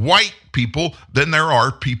many white people than there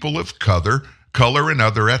are people of color and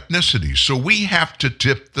other ethnicities. So we have to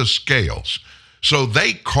tip the scales. So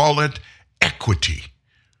they call it equity.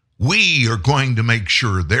 We are going to make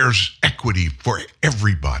sure there's equity for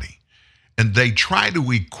everybody. And they try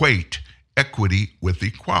to equate equity with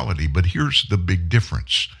equality. But here's the big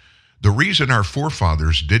difference. The reason our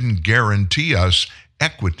forefathers didn't guarantee us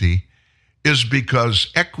equity is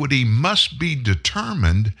because equity must be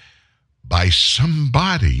determined by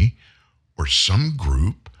somebody or some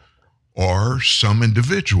group or some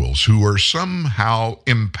individuals who are somehow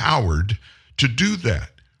empowered to do that.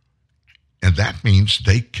 And that means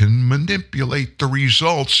they can manipulate the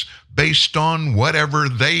results based on whatever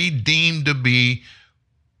they deem to be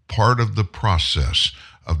part of the process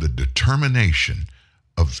of the determination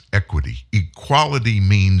of equity. Equality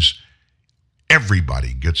means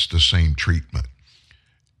everybody gets the same treatment.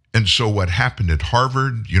 And so what happened at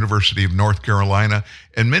Harvard, University of North Carolina,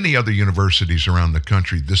 and many other universities around the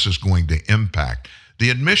country, this is going to impact. The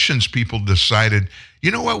admissions people decided,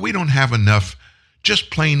 you know what, we don't have enough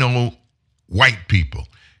just plain old white people.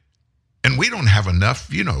 And we don't have enough,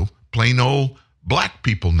 plain old black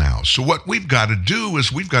people now. So what we've got to do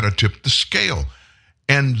is we've got to tip the scale.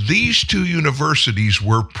 And these two universities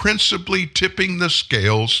were principally tipping the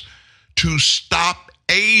scales to stop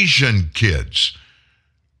Asian kids,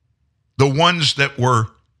 the ones that were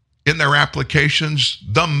in their applications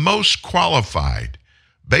the most qualified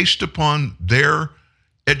based upon their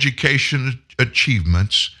education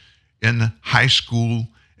achievements in high school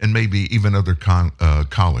and maybe even other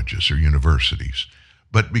colleges or universities.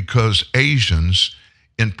 But because Asians,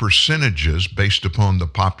 in percentages based upon the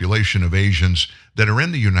population of Asians that are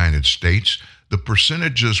in the United States, the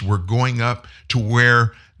percentages were going up to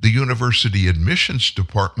where the university admissions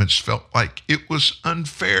departments felt like it was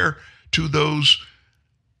unfair to those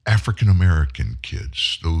African American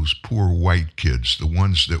kids, those poor white kids, the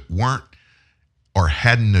ones that weren't or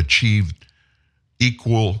hadn't achieved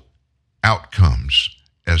equal outcomes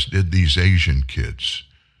as did these Asian kids.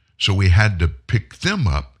 So we had to pick them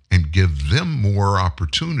up and give them more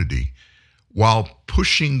opportunity while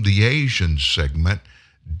pushing the Asian segment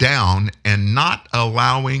down and not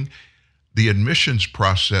allowing the admissions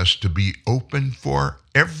process to be open for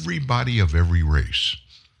everybody of every race.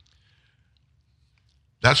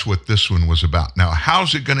 That's what this one was about. Now,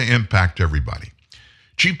 how's it going to impact everybody?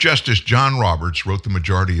 Chief Justice John Roberts wrote the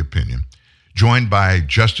majority opinion, joined by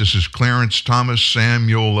Justices Clarence Thomas,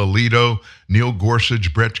 Samuel Alito, Neil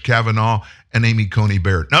Gorsuch, Brett Kavanaugh, and Amy Coney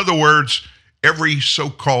Barrett. In other words, every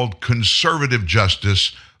so-called conservative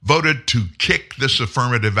justice voted to kick this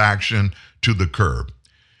affirmative action to the curb.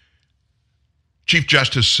 Chief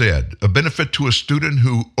Justice said, a benefit to a student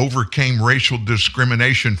who overcame racial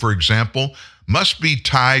discrimination, for example, must be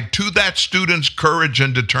tied to that student's courage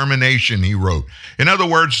and determination, he wrote. In other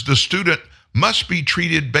words, the student must be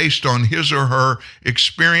treated based on his or her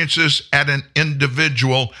experiences as an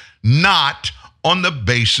individual, not on the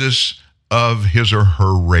basis of his or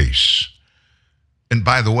her race. And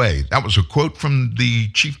by the way, that was a quote from the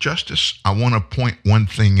Chief Justice. I want to point one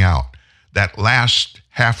thing out. That last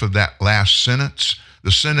half of that last sentence,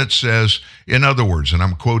 the sentence says, in other words, and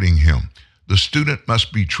I'm quoting him, the student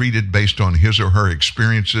must be treated based on his or her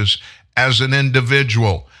experiences as an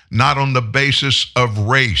individual, not on the basis of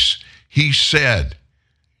race. He said,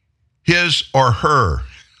 his or her.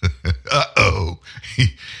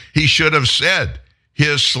 He should have said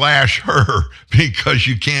his/her because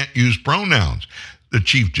you can't use pronouns. The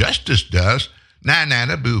Chief Justice does. Nah,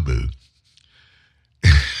 boo-boo.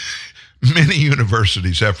 Many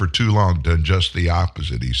universities have for too long done just the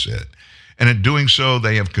opposite, he said. And in doing so,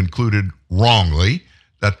 they have concluded wrongly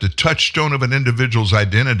that the touchstone of an individual's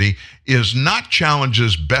identity is not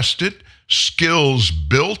challenges bested, skills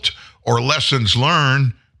built, or lessons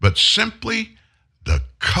learned, but simply the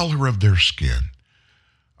color of their skin.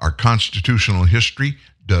 Our constitutional history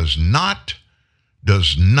does not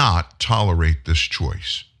tolerate this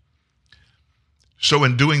choice. So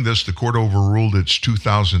in doing this, the court overruled its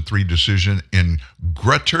 2003 decision in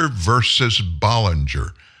Grutter versus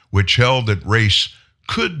Bollinger, which held that race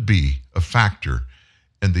could be a factor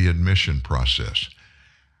in the admission process.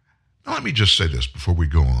 Now, let me just say this before we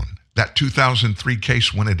go on. That 2003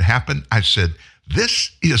 case, when it happened, I said,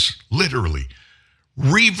 this is literally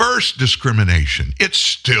reverse discrimination. It's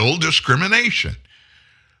still discrimination.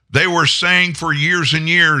 They were saying for years and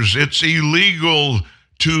years, it's illegal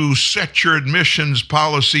to set your admissions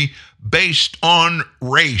policy based on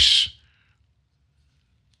race.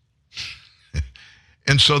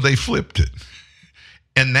 And so they flipped it.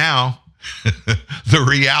 And now the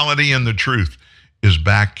reality and the truth is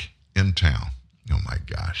back in town. Oh my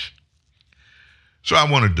gosh. So I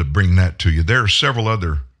wanted to bring that to you. There are several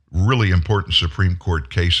other really important Supreme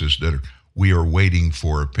Court cases that we are waiting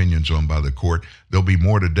for opinions on by the court. There'll be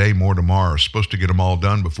more today, more tomorrow. Supposed to get them all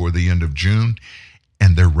done before the end of June,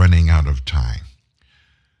 and they're running out of time.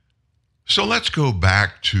 So let's go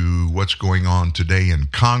back to what's going on today in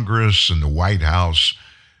Congress and the White House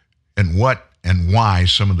and what and why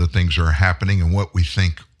some of the things are happening and what we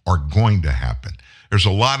think are going to happen. There's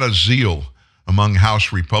a lot of zeal among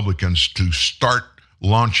House Republicans to start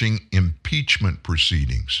launching impeachment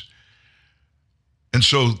proceedings. And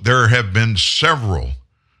so there have been several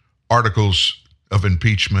articles of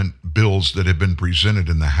impeachment bills that have been presented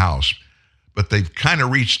in the House, but they've kind of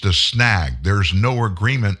reached a snag. There's no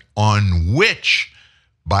agreement on which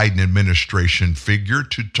Biden administration figure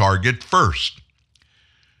to target first.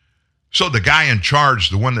 So the guy in charge,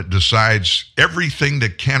 the one that decides everything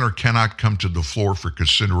that can or cannot come to the floor for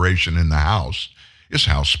consideration in the House, is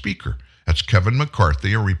House Speaker. That's Kevin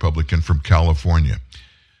McCarthy, a Republican from California.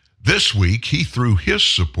 This week, he threw his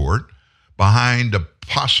support behind a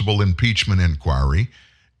possible impeachment inquiry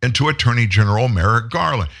into Attorney General Merrick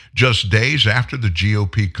Garland, just days after the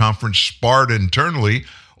GOP conference sparred internally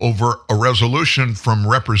over a resolution from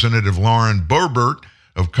Representative Lauren Boebert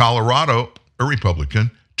of Colorado, a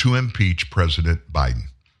Republican, to impeach President Biden.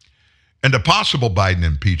 And a possible Biden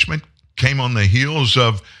impeachment came on the heels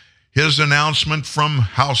of his announcement from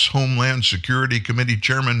House Homeland Security Committee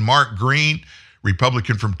Chairman Mark Green,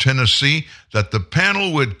 Republican from Tennessee, that the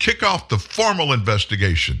panel would kick off the formal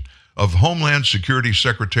investigation of Homeland Security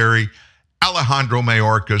Secretary Alejandro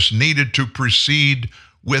Mayorkas needed to proceed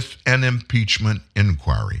with an impeachment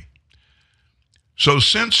inquiry. So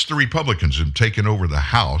since the Republicans have taken over the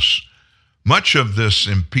House, much of this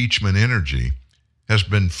impeachment energy has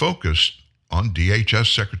been focused on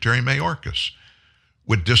DHS Secretary Mayorkas,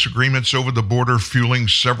 with disagreements over the border fueling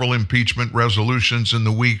several impeachment resolutions in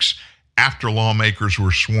the weeks after lawmakers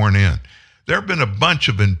were sworn in. There have been a bunch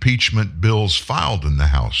of impeachment bills filed in the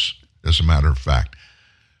House, as a matter of fact.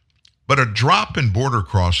 But a drop in border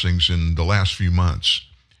crossings in the last few months,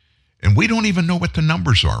 and we don't even know what the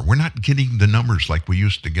numbers are. We're not getting the numbers like we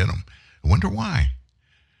used to get them. I wonder why.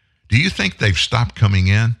 Do you think they've stopped coming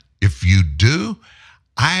in? If you do,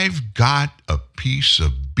 I've got a piece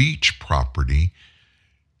of beach property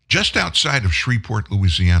just outside of Shreveport,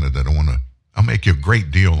 Louisiana that I'll make you a great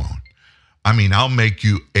deal on. I mean, I'll make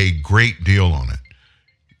you a great deal on it.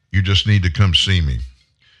 You just need to come see me.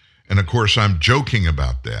 And of course, I'm joking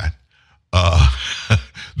about that.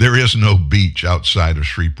 There is no beach outside of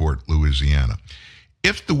Shreveport, Louisiana.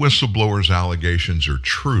 If the whistleblower's allegations are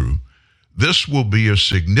true, this will be a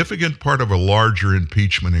significant part of a larger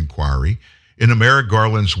impeachment inquiry into Merrick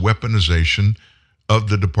Garland's weaponization of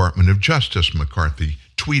the Department of Justice. McCarthy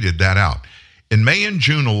tweeted that out. In May and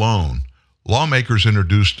June alone, lawmakers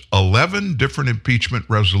introduced 11 different impeachment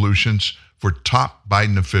resolutions for top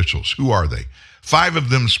Biden officials. Who are they? 5 of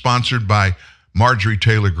them sponsored by Marjorie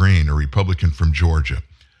Taylor Greene, a Republican from Georgia.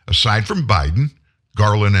 Aside from Biden,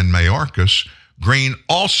 Garland, and Mayorkas, Greene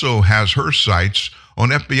also has her sights on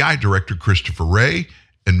FBI Director Christopher Wray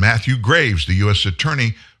and Matthew Graves, the U.S.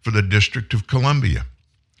 Attorney for the District of Columbia.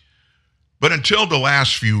 But until the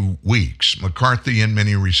last few weeks, McCarthy, in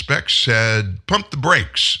many respects, said, pump the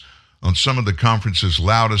brakes on some of the conference's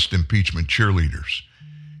loudest impeachment cheerleaders.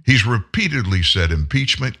 He's repeatedly said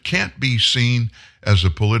impeachment can't be seen as a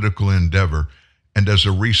political endeavor, and as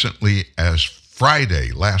recently as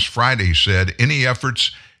last Friday said, any efforts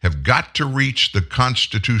have got to reach the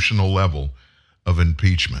constitutional level of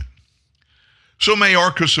impeachment. So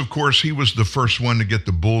Mayorkas, of course, he was the first one to get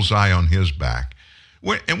the bullseye on his back.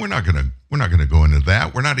 And we're not going to go into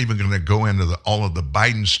that. We're not even going to go into all of the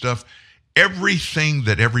Biden stuff. Everything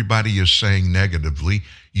that everybody is saying negatively,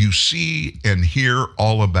 you see and hear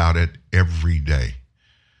all about it every day.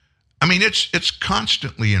 I mean, it's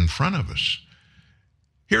constantly in front of us.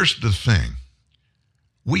 Here's the thing.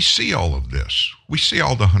 We see all of this. We see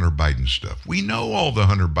all the Hunter Biden stuff. We know all the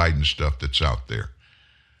Hunter Biden stuff that's out there.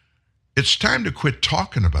 It's time to quit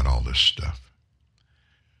talking about all this stuff.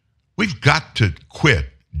 We've got to quit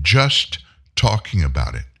just talking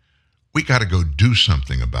about it. We got to go do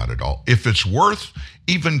something about it all. If it's worth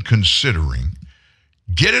even considering,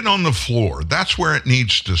 get it on the floor. That's where it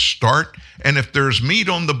needs to start. And if there's meat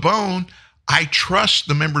on the bone, I trust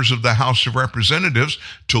the members of the House of Representatives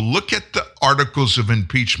to look at the articles of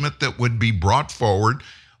impeachment that would be brought forward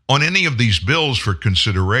on any of these bills for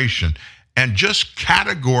consideration and just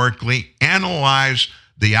categorically analyze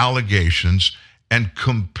the allegations and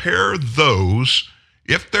compare those,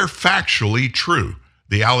 if they're factually true,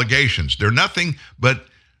 the allegations. They're nothing but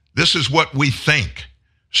this is what we think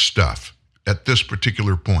stuff at this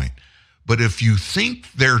particular point. But if you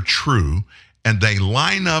think they're true and they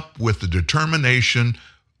line up with the determination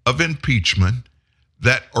of impeachment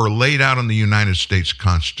that are laid out in the United States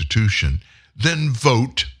Constitution, then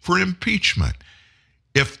vote for impeachment.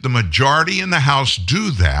 If the majority in the House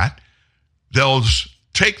do that, they'll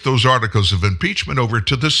take those articles of impeachment over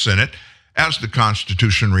to the Senate, as the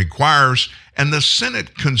Constitution requires, and the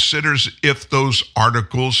Senate considers if those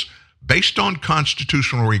articles, based on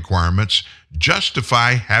constitutional requirements,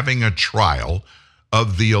 justify having a trial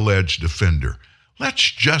of the alleged offender.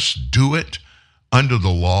 Let's just do it under the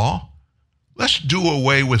law. Let's do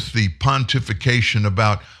away with the pontification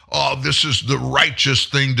about, oh, this is the righteous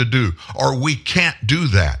thing to do, or we can't do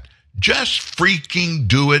that. Just freaking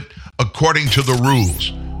do it according to the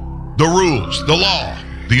rules. The rules, the law,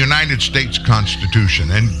 the United States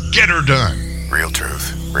Constitution, and get her done. Real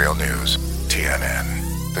truth, real news.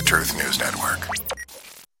 TNN, the Truth News Network.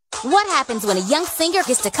 What happens when a young singer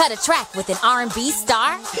gets to cut a track with an R&B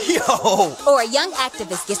star? Yo! Or a young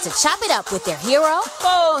activist gets to chop it up with their hero?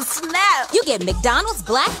 Oh, snap! You get McDonald's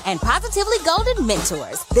Black and Positively Golden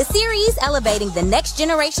Mentors, the series elevating the next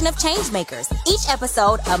generation of changemakers. Each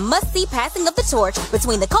episode, a must-see passing of the torch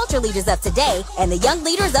between the culture leaders of today and the young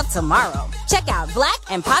leaders of tomorrow. Check out Black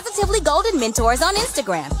and Positively Golden Mentors on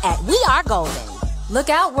Instagram at We Are Golden.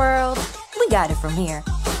 Look out, world. We got it from here.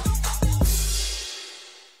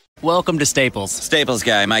 Welcome to Staples. Staples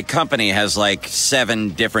guy, my company has like 7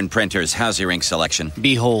 different printers. How's your ink selection?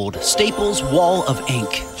 Behold, Staples Wall of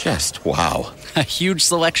Ink. Just wow. A huge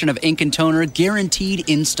selection of ink and toner guaranteed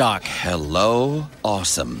in stock. Hello?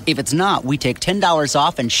 Awesome. If it's not, we take $10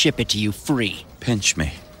 off and ship it to you free. Pinch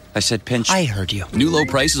me. I said pinch. I heard you. New low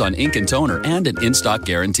prices on ink and toner and an in-stock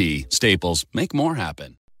guarantee. Staples. Make more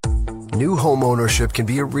happen. New home ownership can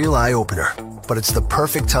be a real eye-opener, but it's the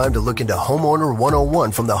perfect time to look into Homeowner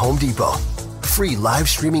 101 from the Home Depot. Free live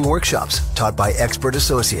streaming workshops taught by expert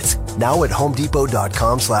associates now at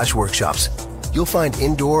homedepot.com/workshops. You'll find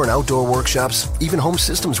indoor and outdoor workshops, even home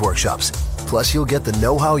systems workshops. Plus, you'll get the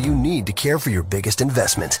know-how you need to care for your biggest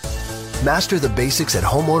investment. Master the basics at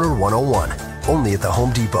Homeowner 101, only at the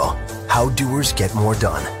Home Depot. How doers get more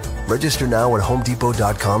done. Register now at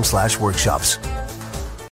homedepot.com/workshops.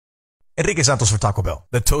 Enrique Santos for Taco Bell.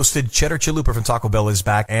 The toasted cheddar chalupa from Taco Bell is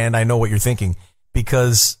back, and I know what you're thinking,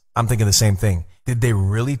 because I'm thinking the same thing. Did they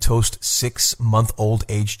really toast 6-month-old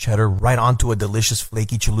aged cheddar right onto a delicious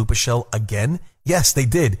flaky chalupa shell again? Yes, they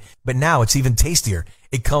did, but now it's even tastier.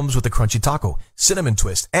 It comes with a crunchy taco, cinnamon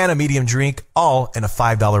twist, and a medium drink, all in a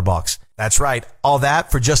 $5 box. That's right, all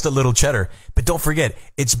that for just a little cheddar. But don't forget,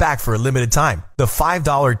 it's back for a limited time. The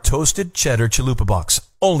 $5 toasted cheddar chalupa box,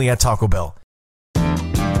 only at Taco Bell.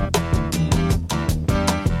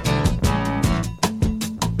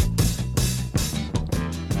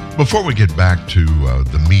 Before we get back to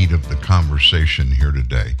the meat of the conversation here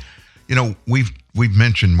today, you know, we've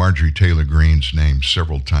mentioned Marjorie Taylor Greene's name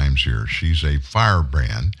several times here. She's a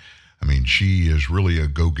firebrand. I mean, she is really a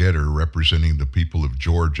go-getter representing the people of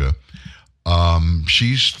Georgia.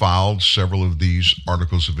 She's filed several of these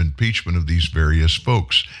articles of impeachment of these various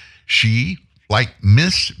folks. She, like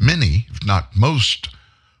many, if not most,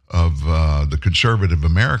 of the conservative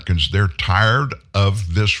Americans, they're tired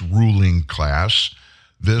of this ruling class,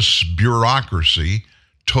 this bureaucracy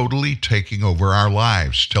totally taking over our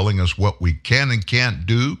lives, telling us what we can and can't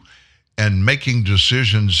do, and making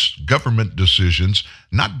decisions, government decisions,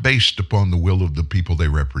 not based upon the will of the people they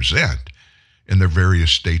represent in their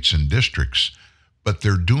various states and districts, but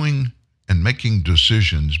they're doing and making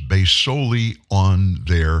decisions based solely on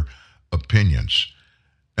their opinions.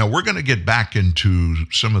 Now, we're going to get back into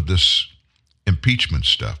some of this impeachment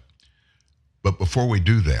stuff, but before we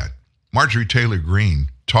do that, Marjorie Taylor Greene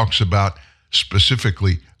talks about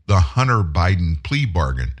specifically the Hunter Biden plea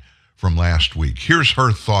bargain from last week. Here's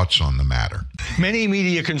her thoughts on the matter. Many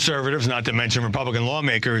media conservatives, not to mention Republican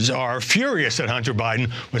lawmakers, are furious that Hunter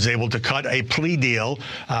Biden was able to cut a plea deal,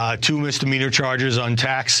 2 misdemeanor charges on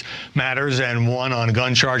tax matters and 1 on a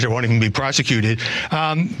gun charge that won't even be prosecuted.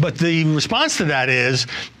 But the response to that is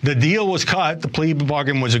the deal was cut, the plea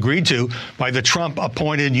bargain was agreed to by the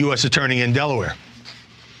Trump-appointed U.S. attorney in Delaware.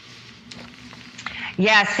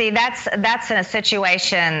 Yeah, see, that's a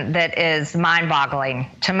situation that is mind-boggling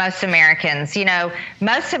to most Americans. You know,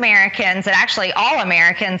 most Americans, and actually all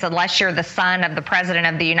Americans, unless you're the son of the President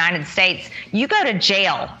of the United States, you go to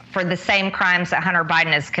jail for the same crimes that Hunter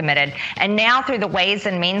Biden has committed. And now through the Ways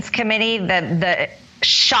and Means Committee, the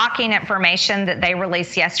shocking information that they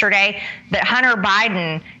released yesterday, that Hunter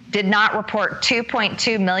Biden did not report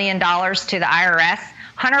 $2.2 million to the IRS.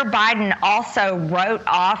 Hunter Biden also wrote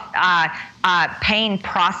off paying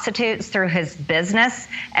prostitutes through his business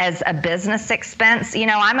as a business expense. You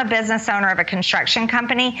know, I'm a business owner of a construction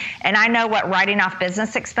company, and I know what writing off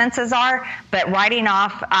business expenses are, but writing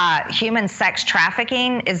off human sex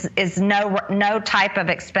trafficking is no type of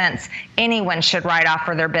expense anyone should write off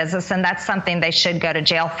for their business, and that's something they should go to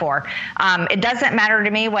jail for. It doesn't matter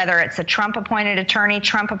to me whether it's a Trump-appointed attorney,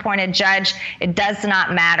 Trump-appointed judge. It does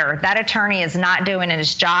not matter. That attorney is not doing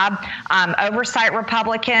his job. Oversight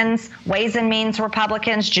Republicans, Ways and Means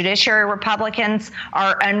Republicans, Judiciary Republicans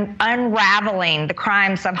are unraveling the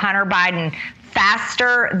crimes of Hunter Biden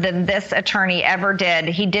faster than this attorney ever did.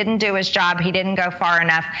 He didn't do his job. He didn't go far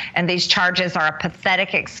enough. And these charges are a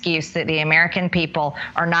pathetic excuse that the American people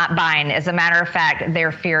are not buying. As a matter of fact,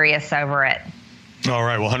 they're furious over it. All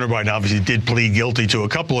right. Well, Hunter Biden obviously did plead guilty to a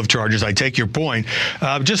couple of charges. I take your point.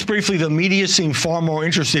 Just briefly, the media seemed far more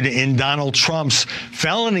interested in Donald Trump's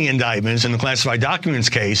felony indictments in the classified documents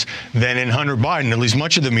case than in Hunter Biden, at least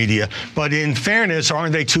much of the media. But in fairness,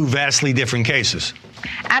 aren't they two vastly different cases?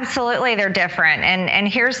 Absolutely, they're different. And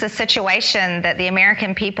here's the situation that the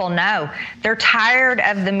American people know. They're tired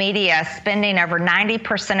of the media spending over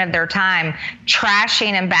 90% of their time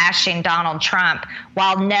trashing and bashing Donald Trump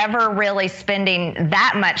while never really spending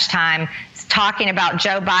that much time talking about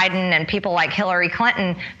Joe Biden and people like Hillary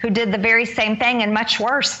Clinton who did the very same thing and much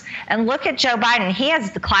worse. And look at Joe Biden. He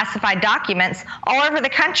has the classified documents all over the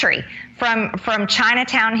country, from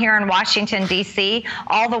Chinatown here in Washington, D.C.,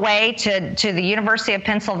 all the way to the University of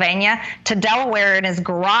Pennsylvania, to Delaware in his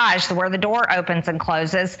garage where the door opens and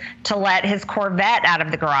closes to let his Corvette out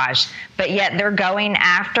of the garage. But yet they're going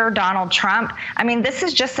after Donald Trump. I mean, this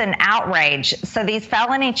is just an outrage. So these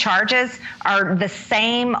felony charges are the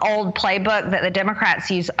same old playbook that the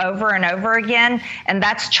Democrats use over and over again, and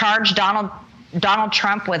that's charge Donald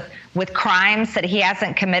Trump with crimes that he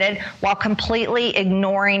hasn't committed while completely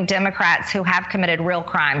ignoring Democrats who have committed real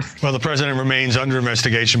crimes. Well, the president remains under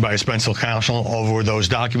investigation by a special counsel over those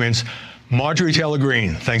documents. Marjorie Taylor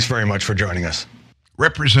Greene, thanks very much for joining us.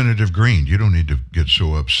 Representative Greene, you don't need to get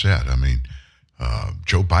so upset. I mean,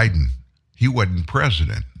 Joe Biden, he wasn't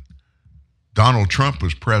president. Donald Trump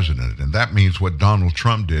was president, and that means what Donald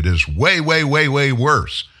Trump did is way, way, way, way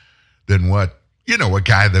worse than what, you know, a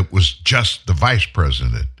guy that was just the vice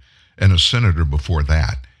president and a senator before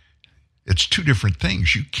that. It's two different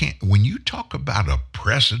things. You can't, when you talk about a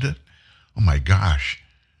president, oh my gosh,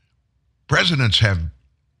 presidents have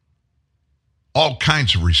all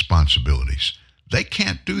kinds of responsibilities. They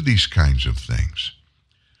can't do these kinds of things.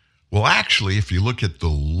 Well, actually, if you look at the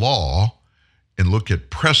law and look at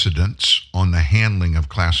precedents on the handling of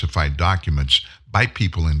classified documents by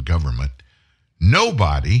people in government,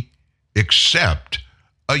 nobody except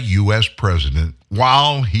a U.S. president,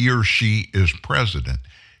 while he or she is president,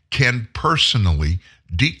 can personally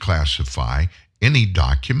declassify any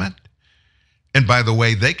document. And by the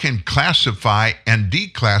way, they can classify and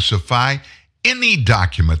declassify any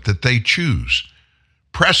document that they choose.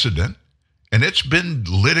 Precedent, and it's been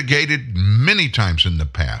litigated many times in the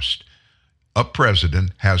past, a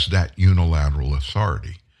president has that unilateral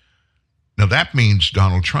authority. Now that means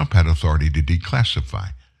Donald Trump had authority to declassify.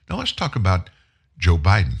 Now let's talk about Joe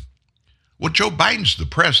Biden. Well, Joe Biden's the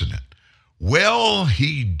president. Well,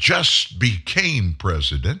 he just became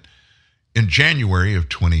president in January of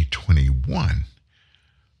 2021.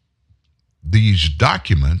 These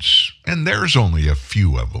documents, and there's only a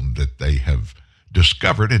few of them that they have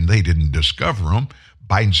discovered, and they didn't discover them.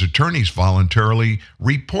 Biden's attorneys voluntarily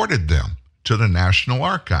reported them to the National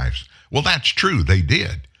Archives. Well, that's true, they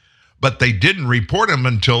did. But they didn't report them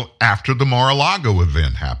until after the Mar-a-Lago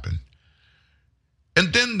event happened.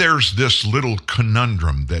 And then there's this little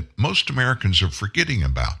conundrum that most Americans are forgetting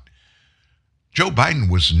about. Joe Biden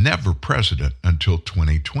was never president until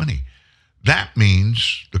 2020. That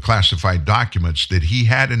means the classified documents that he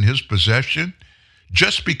had in his possession,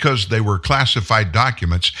 just because they were classified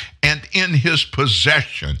documents and in his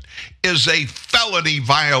possession, is a felony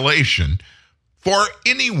violation for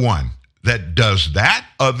anyone that does that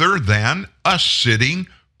other than a sitting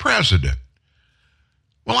president.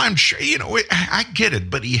 Well, I'm sure, I get it,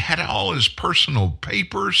 but he had all his personal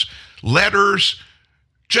papers, letters.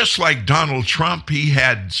 Just like Donald Trump, he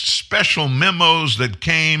had special memos that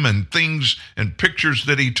came and things and pictures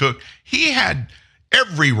that he took. He had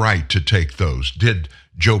every right to take those, did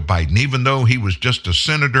Joe Biden, even though he was just a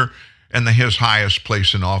senator and his highest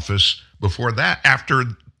place in office before that, after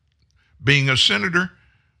being a senator,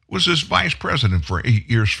 was as vice president for 8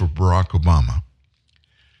 years for Barack Obama.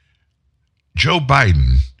 Joe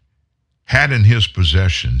Biden had in his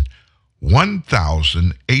possession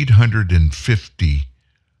 1,850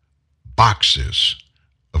 boxes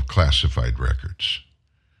of of classified records.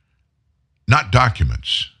 Not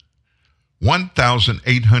documents.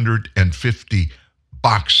 1,850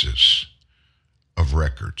 boxes of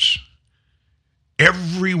records.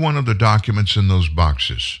 Every one of the documents in those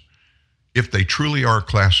boxes, if they truly are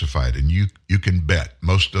classified, and you can bet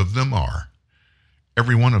most of them are,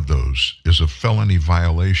 every one of those is a felony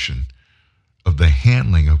violation of the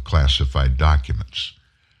handling of classified documents.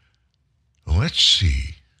 Let's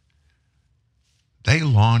see. They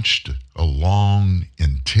launched a long,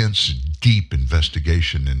 intense, deep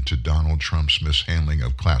investigation into Donald Trump's mishandling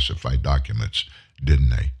of classified documents,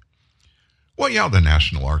 didn't they? Well, yeah, the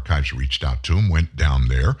National Archives reached out to him, went down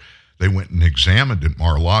there. They went and examined at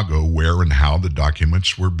Mar-a-Lago where and how the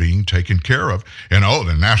documents were being taken care of. And,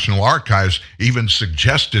 the National Archives even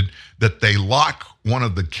suggested that they lock one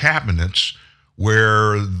of the cabinets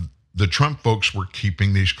where the Trump folks were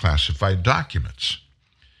keeping these classified documents.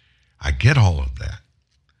 I get all of that.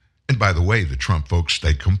 And by the way, the Trump folks,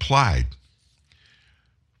 they complied.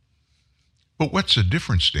 But what's the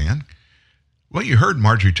difference, Dan? Well, you heard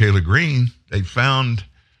Marjorie Taylor Greene. They found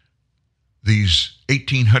these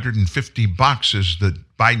 1,850 boxes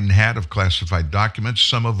that Biden had of classified documents.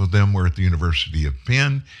 Some of them were at the University of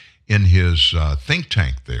Penn in his think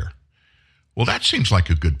tank there. Well, that seems like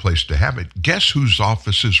a good place to have it. Guess whose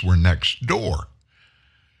offices were next door?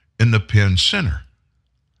 In the Penn Center.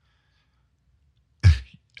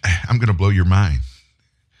 I'm going to blow your mind.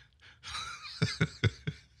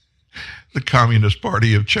 The Communist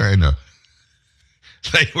Party of China.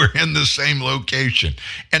 They were in the same location.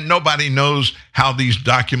 And nobody knows how these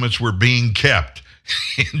documents were being kept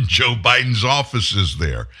in Joe Biden's offices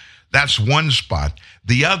there. That's one spot.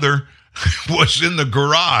 The other was in the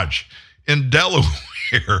garage in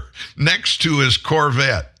Delaware next to his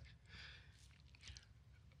Corvette.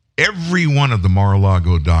 Every one of the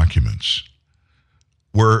Mar-a-Lago documents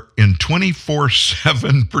were in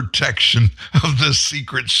 24/7 protection of the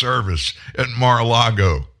Secret Service at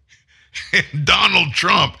Mar-a-Lago. And Donald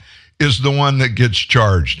Trump is the one that gets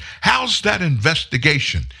charged. How's that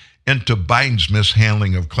investigation into Biden's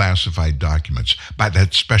mishandling of classified documents by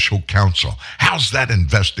that special counsel? How's that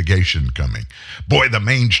investigation coming? Boy, the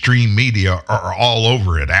mainstream media are all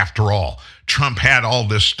over it. After all, Trump had all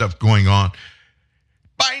this stuff going on.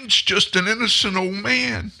 Biden's just an innocent old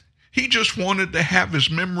man. He just wanted to have his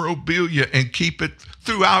memorabilia and keep it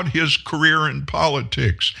throughout his career in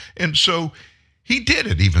politics. And so he did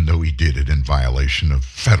it, even though he did it in violation of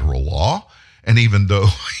federal law, and even though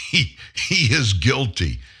he is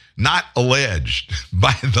guilty, not alleged.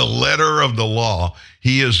 By the letter of the law,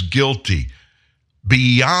 he is guilty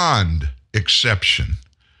beyond exception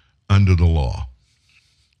under the law.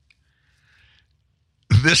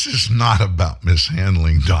 This is not about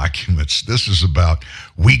mishandling documents. This is about,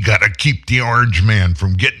 we got to keep the orange man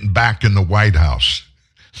from getting back in the White House.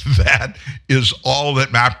 That is all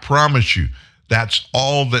that, I promise you, that's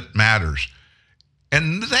all that matters.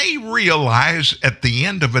 And they realize at the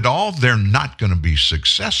end of it all, they're not going to be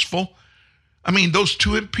successful. I mean, those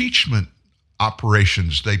two impeachment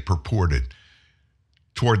operations they purported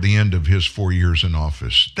toward the end of his 4 years in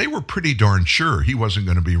office, they were pretty darn sure he wasn't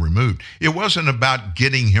going to be removed. It wasn't about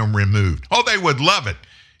getting him removed. Oh, they would love it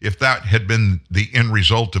if that had been the end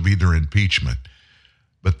result of either impeachment.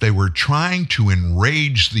 But they were trying to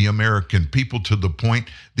enrage the American people to the point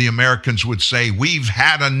the Americans would say, we've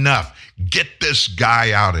had enough. Get this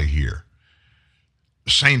guy out of here.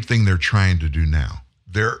 Same thing they're trying to do now.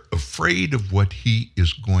 They're afraid of what he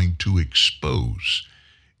is going to expose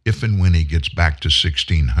if and when he gets back to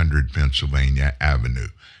 1600 Pennsylvania Avenue.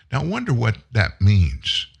 Now, I wonder what that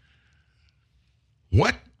means.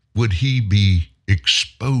 What would he be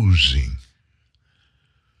exposing?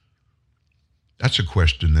 That's a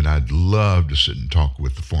question that I'd love to sit and talk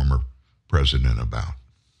with the former president about.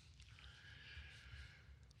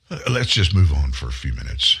 Let's just move on for a few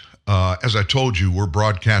minutes. As I told you, we're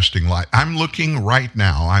broadcasting live. I'm looking right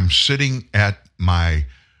now. I'm sitting at my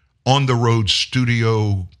on-the-road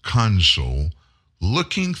studio console,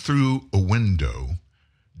 looking through a window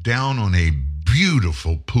down on a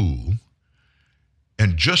beautiful pool.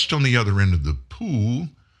 And just on the other end of the pool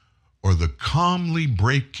are the calmly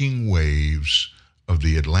breaking waves of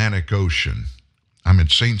the Atlantic Ocean. I'm in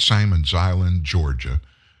St. Simon's Island, Georgia.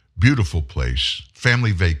 Beautiful place,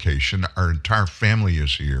 family vacation. Our entire family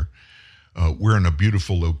is here. We're in a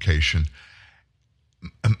beautiful location.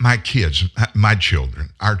 My kids, my children,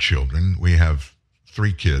 our children, we have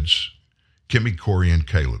 3 kids, Kimmy, Corey, and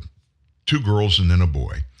Caleb, 2 girls and then a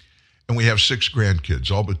boy. And we have 6 grandkids.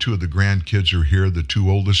 All but 2 of the grandkids are here. The 2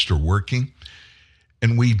 oldest are working.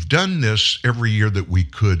 And we've done this every year that we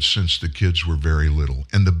could since the kids were very little.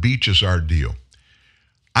 And the beach is our deal.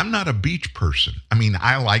 I'm not a beach person. I mean,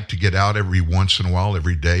 I like to get out every once in a while.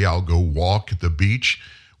 Every day I'll go walk at the beach.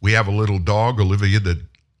 We have a little dog, Olivia, that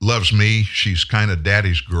loves me. She's kind of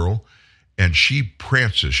daddy's girl. And she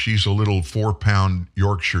prances. She's a little 4-pound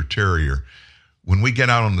Yorkshire Terrier. When we get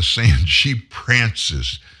out on the sand, she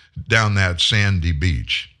prances down that sandy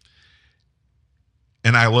beach.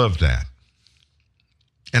 And I love that.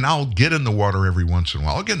 And I'll get in the water every once in a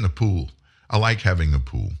while. I'll get in the pool. I like having a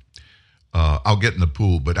pool. I'll get in the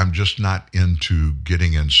pool, but I'm just not into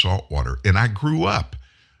getting in salt water. And I grew up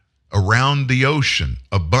around the ocean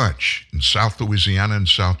a bunch in South Louisiana and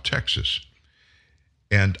South Texas.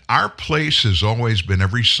 And our place has always been,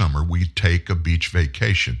 every summer we take a beach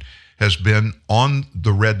vacation, has been on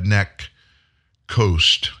the Redneck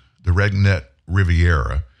coast, the Redneck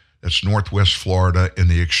Riviera. That's Northwest Florida and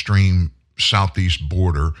the extreme southeast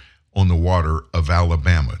border on the water of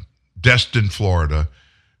Alabama. Destin, Florida,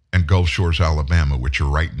 and Gulf Shores, Alabama, which are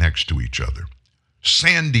right next to each other.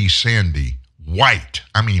 Sandy, white,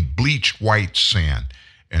 I mean bleached white sand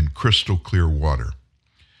and crystal clear water.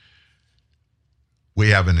 We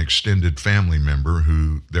have an extended family member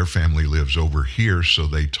who, their family lives over here, so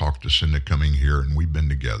they talked us into coming here, and we've been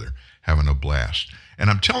together, having a blast. And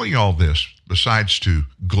I'm telling you all this, besides to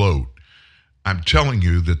gloat, I'm telling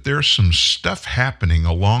you that there's some stuff happening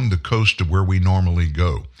along the coast of where we normally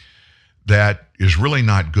go that is really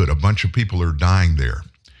not good. A bunch of people are dying there.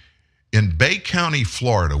 In Bay County,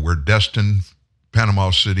 Florida, where Destin,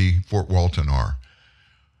 Panama City, Fort Walton are,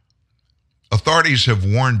 authorities have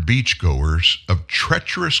warned beachgoers of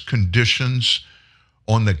treacherous conditions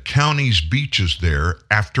on the county's beaches there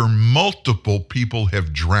after multiple people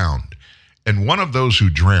have drowned. And one of those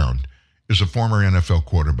who drowned is a former NFL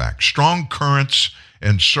quarterback. Strong currents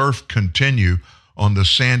and surf continue on the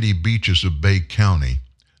sandy beaches of Bay County.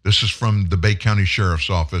 This is from the Bay County Sheriff's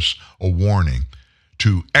Office, a warning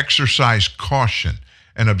to exercise caution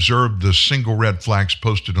and observe the single red flags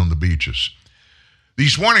posted on the beaches.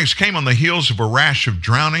 These warnings came on the heels of a rash of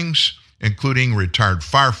drownings, including retired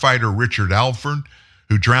firefighter Richard Alford,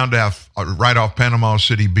 who drowned right off Panama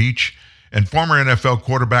City Beach, and former NFL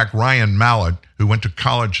quarterback Ryan Mallett, who went to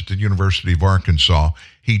college at the University of Arkansas.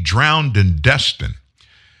 He drowned in Destin.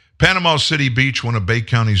 Panama City Beach, one of Bay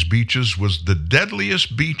County's beaches, was the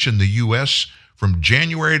deadliest beach in the U.S. from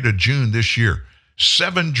January to June this year.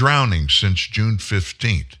 7 drownings since June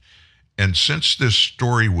 15th. And since this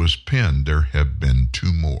story was penned, there have been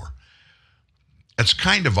 2 more. It's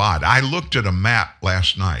kind of odd. I looked at a map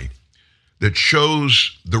last night that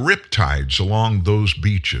shows the riptides along those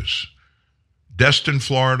beaches. Destin,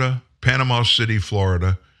 Florida, Panama City,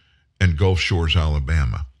 Florida, and Gulf Shores,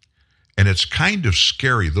 Alabama. And it's kind of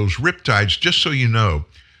scary. Those riptides, just so you know,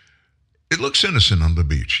 it looks innocent on the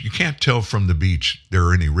beach. You can't tell from the beach there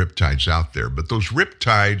are any riptides out there. But those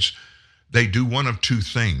riptides, they do one of 2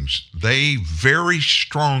 things. They very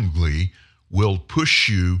strongly will push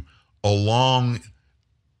you along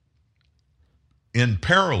in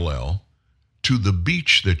parallel to the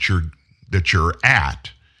beach that you're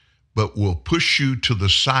at, but will push you to the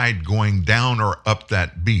side going down or up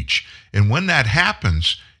that beach. And when that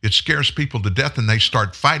happens, it scares people to death and they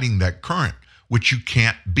start fighting that current, which you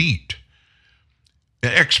can't beat.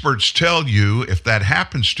 Experts tell you if that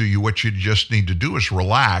happens to you, what you just need to do is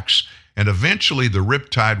relax, and eventually the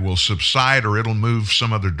riptide will subside or it'll move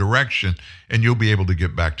some other direction and you'll be able to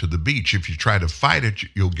get back to the beach. If you try to fight it,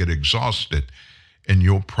 you'll get exhausted and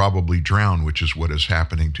you'll probably drown, which is what is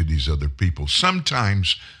happening to these other people.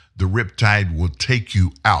 Sometimes the riptide will take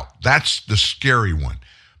you out. That's the scary one.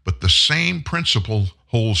 But the same principle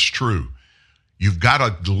holds true. You've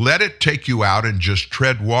got to let it take you out and just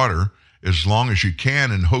tread water as long as you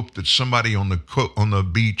can and hope that somebody on the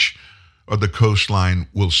beach or the coastline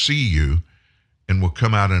will see you and will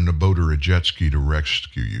come out in a boat or a jet ski to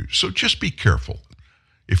rescue you. So just be careful.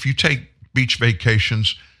 If you take beach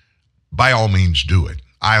vacations, by all means do it.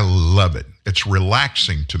 I love it. It's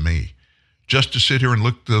relaxing to me just to sit here and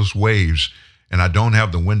look at those waves, and I don't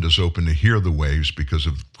have the windows open to hear the waves because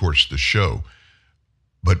of course, the show.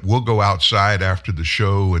 But we'll go outside after the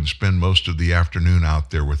show and spend most of the afternoon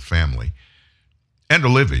out there with family and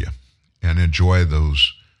Olivia and enjoy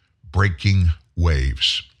those breaking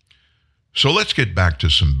waves. So let's get back to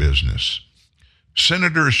some business.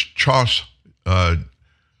 Senators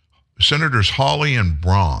Hawley and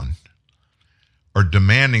Braun are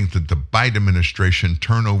demanding that the Biden administration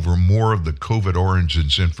turn over more of the COVID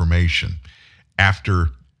origins information after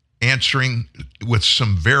answering with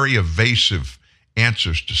some very evasive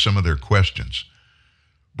answers to some of their questions.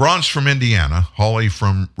 Braun's from Indiana, Hawley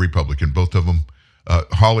from Republican, both of them.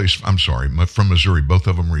 From Missouri, both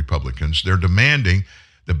of them Republicans. They're demanding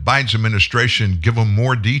that Biden's administration give them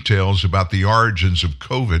more details about the origins of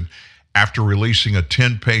COVID after releasing a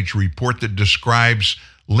 10-page report that describes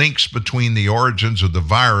links between the origins of the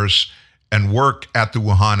virus and work at the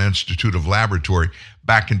Wuhan Institute of Laboratory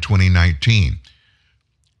back in 2019.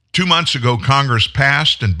 2 months ago, Congress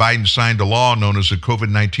passed and Biden signed a law known as the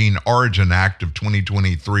COVID-19 Origin Act of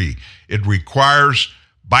 2023. It requires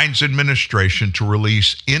Biden's administration to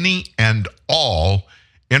release any and all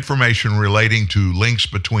information relating to links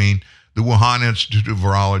between the Wuhan Institute of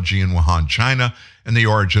Virology in Wuhan, China, and the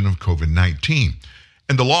origin of COVID-19.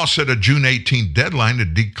 And the law set a June 18 deadline to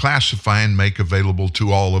declassify and make available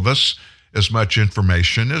to all of us as much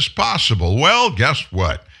information as possible. Well, guess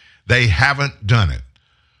what? They haven't done it.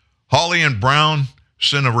 Hawley and Brown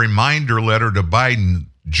sent a reminder letter to Biden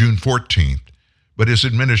June 14th, but his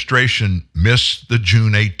administration missed the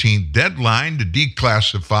June 18th deadline to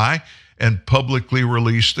declassify and publicly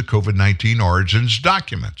release the COVID-19 origins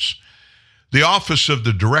documents. The Office of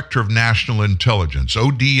the Director of National Intelligence,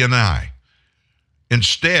 ODNI,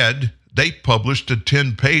 instead, they published a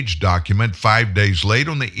 10-page document 5 days late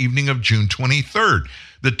on the evening of June 23rd.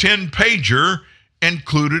 The 10-pager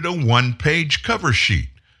included a 1-page cover sheet,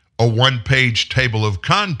 a 1-page table of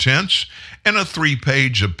contents, and a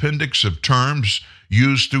 3-page appendix of terms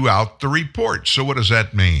used throughout the report. So what does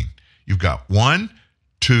that mean? You've got 1,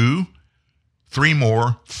 2, 3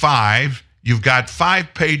 more, 5. You've got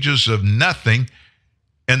 5 pages of nothing,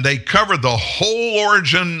 and they cover the whole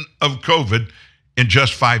origin of COVID in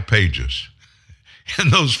just 5 pages.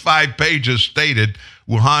 And those 5 pages stated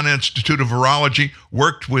Wuhan Institute of Virology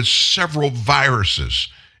worked with several viruses,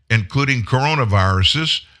 including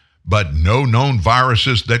coronaviruses, but no known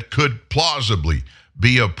viruses that could plausibly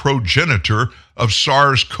be a progenitor of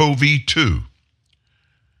SARS-CoV-2.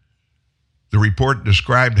 The report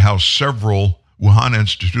described how several Wuhan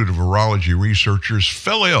Institute of Virology researchers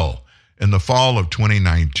fell ill in the fall of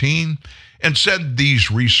 2019 and said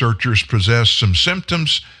these researchers possessed some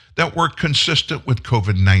symptoms that were consistent with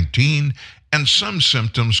COVID-19 and some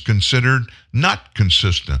symptoms considered not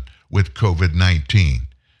consistent with COVID-19.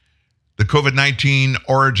 The COVID-19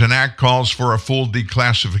 Origin Act calls for a full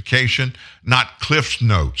declassification, not Cliff's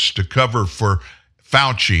Notes, to cover for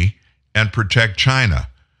Fauci and protect China.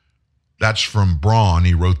 That's from Braun.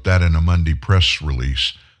 He wrote that in a Monday press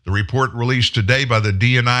release. The report released today by the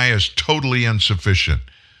DNI is totally insufficient.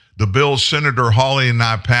 The bill Senator Hawley and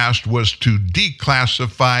I passed was to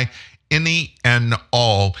declassify any and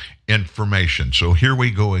all information. So here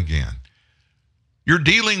we go again. You're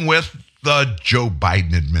dealing with the Joe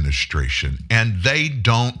Biden administration, and they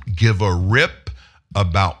don't give a rip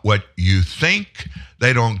about what you think.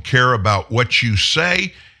 They don't care about what you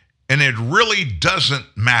say, and it really doesn't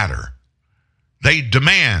matter. They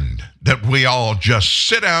demand that we all just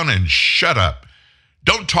sit down and shut up.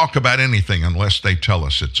 Don't talk about anything unless they tell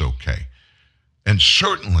us it's okay. And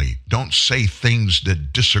certainly don't say things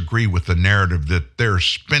that disagree with the narrative that they're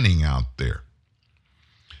spinning out there.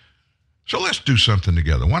 So let's do something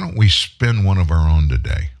together. Why don't we spin one of our own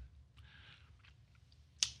today?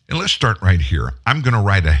 And let's start right here. I'm going to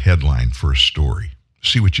write a headline for a story.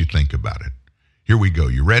 See what you think about it. Here we go.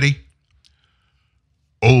 You ready?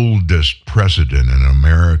 Oldest president in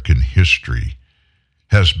American history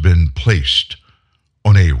has been placed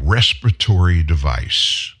on a respiratory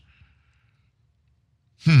device.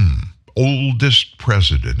 Oldest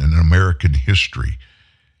president in American history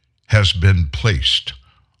has been placed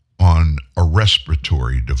on a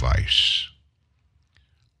respiratory device.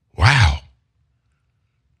 Wow.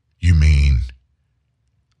 You mean,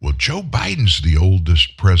 well, Joe Biden's the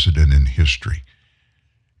oldest president in history.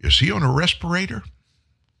 Is he on a respirator?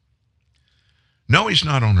 No, he's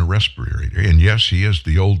not on a respirator. And yes, he is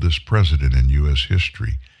the oldest president in U.S.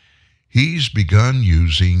 history. He's begun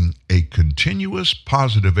using a continuous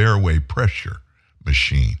positive airway pressure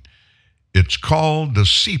machine. It's called the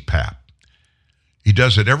CPAP. He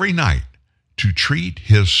does it every night to treat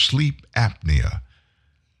his sleep apnea.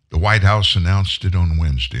 The White House announced it on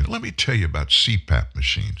Wednesday. Let me tell you about CPAP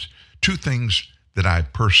machines. 2 things that I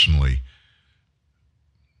personally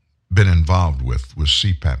been involved with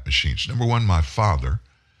CPAP machines. Number one, my father,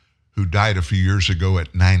 who died a few years ago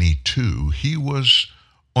at 92, he was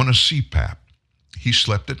on a CPAP. He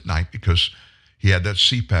slept at night because he had that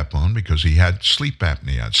CPAP on because he had sleep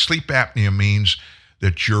apnea. Sleep apnea means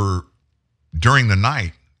that during the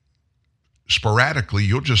night, sporadically,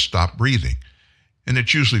 you'll just stop breathing. And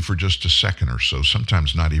it's usually for just a second or so,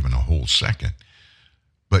 sometimes not even a whole second.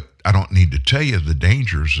 But I don't need to tell you the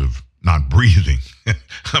dangers of not breathing.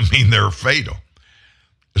 I mean, they're fatal.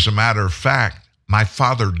 As a matter of fact, my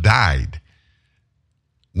father died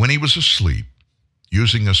when he was asleep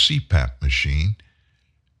using a CPAP machine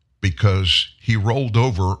because he rolled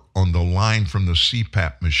over on the line from the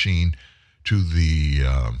CPAP machine to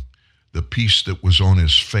the piece that was on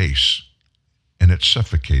his face, and it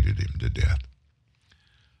suffocated him to death.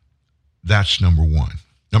 That's number one.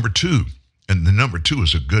 Number two, and the number two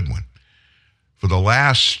is a good one. For the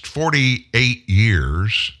last 48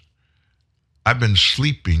 years, I've been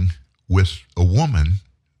sleeping with a woman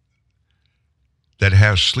that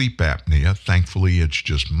has sleep apnea. Thankfully, it's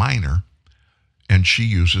just minor. And she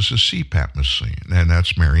uses a CPAP machine. And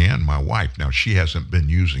that's Marianne, my wife. Now, she hasn't been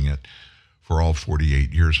using it for all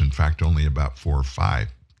 48 years. In fact, only about 4 or 5.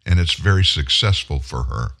 And it's very successful for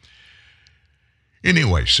her.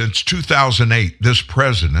 Anyway, since 2008, this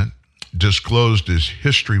president disclosed his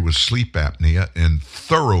history with sleep apnea in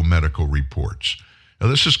thorough medical reports. Now,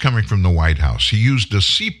 this is coming from the White House. He used a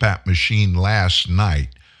CPAP machine last night,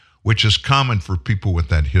 which is common for people with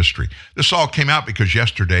that history. This all came out because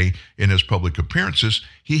yesterday in his public appearances,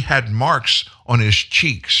 he had marks on his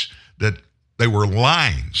cheeks that they were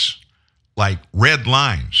lines, like red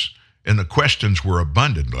lines. And the questions were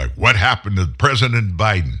abundant, like, what happened to President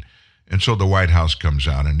Biden? And so the White House comes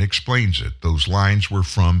out and explains it. Those lines were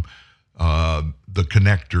from the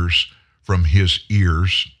connectors from his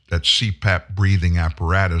ears. That CPAP breathing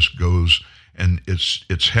apparatus goes, and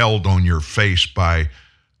it's held on your face by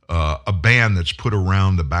a band that's put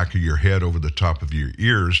around the back of your head over the top of your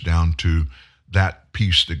ears down to that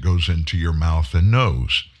piece that goes into your mouth and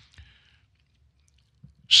nose.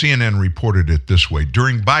 CNN reported it this way.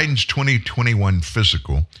 During Biden's 2021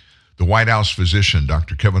 physical, the White House physician,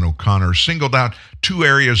 Dr. Kevin O'Connor, singled out 2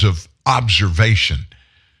 areas of observation: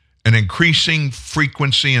 an increasing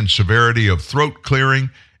frequency and severity of throat clearing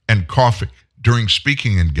and coughing during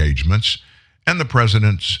speaking engagements, and the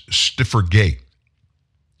president's stiffer gait.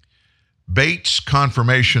 Bates'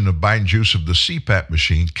 confirmation of Biden's use of the CPAP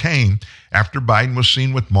machine came after Biden was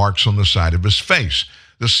seen with marks on the side of his face.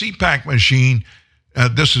 The CPAP machine,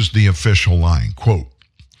 this is the official line, quote,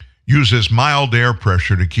 uses mild air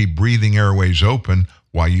pressure to keep breathing airways open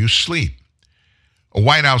while you sleep. A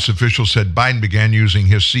White House official said Biden began using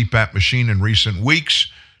his CPAP machine in recent weeks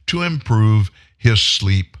to improve his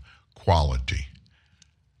sleep quality.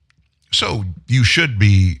 So you should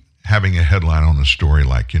be having a headline on a story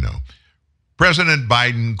like, President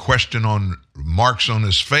Biden question on marks on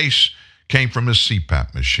his face came from his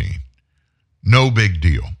CPAP machine. No big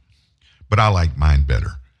deal. But I like mine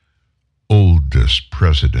better. Oldest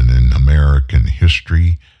president in American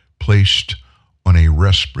history placed on a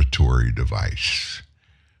respiratory device.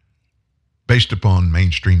 Based upon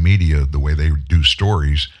mainstream media, the way they do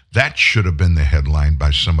stories, that should have been the headline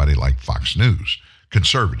by somebody like Fox News,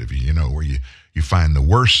 conservative, where you find the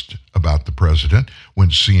worst about the president when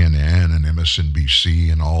CNN and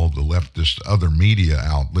MSNBC and all the leftist other media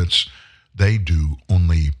outlets, they do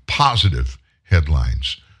only positive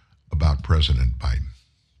headlines about President Biden.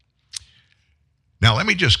 Now, let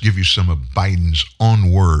me just give you some of Biden's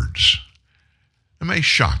own words. It may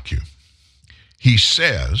shock you. He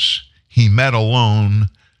says he met alone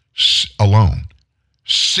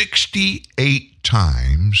 68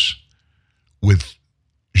 times with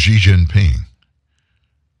Xi Jinping.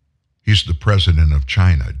 He's the president of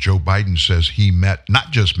China. Joe Biden says he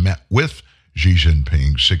not just met with Xi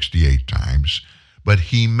Jinping 68 times, but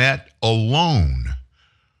he met alone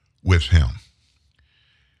with him.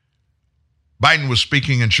 Biden was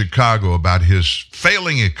speaking in Chicago about his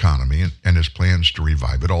failing economy and his plans to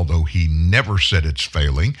revive it, although he never said it's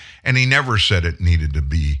failing, and he never said it needed to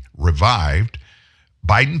be revived.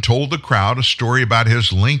 Biden told the crowd a story about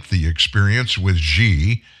his lengthy experience with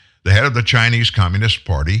Xi, the head of the Chinese Communist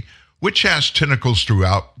Party, which has tentacles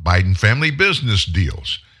throughout Biden family business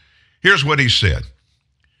deals. Here's what he said,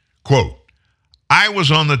 quote, I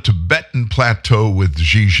was on the Tibetan plateau with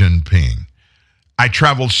Xi Jinping. I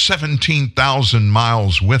traveled 17,000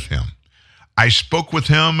 miles with him. I spoke with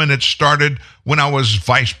him, and it started when I was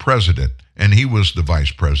vice president, and he was the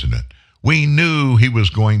vice president. We knew he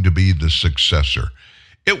was going to be the successor.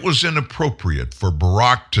 It was inappropriate for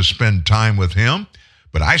Barack to spend time with him,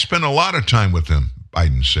 but I spent a lot of time with him,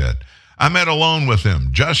 Biden said. I met alone with him,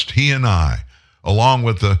 just he and I, along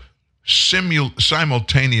with a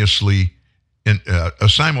simultaneous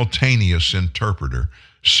interpreter,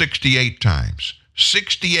 68 times.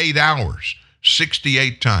 68 hours,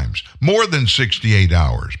 68 times. More than 68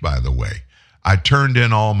 hours, by the way. I turned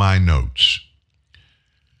in all my notes.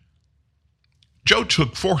 Joe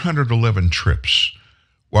took 411 trips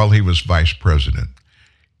while he was vice president.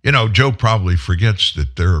 You know, Joe probably forgets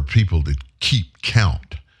that there are people that keep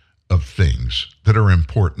count of things that are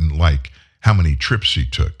important, like how many trips he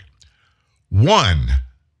took. One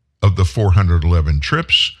of the 411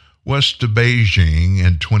 trips was to Beijing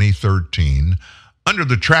in 2013, under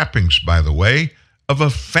the trappings, by the way, of a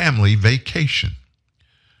family vacation.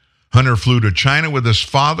 Hunter flew to China with his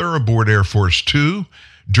father aboard Air Force Two.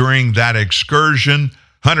 During that excursion,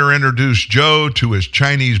 Hunter introduced Joe to his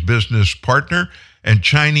Chinese business partner and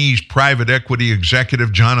Chinese private equity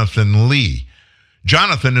executive Jonathan Li.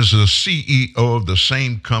 Jonathan is the CEO of the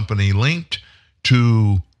same company linked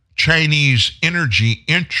to Chinese energy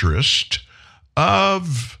interest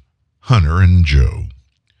of Hunter and Joe.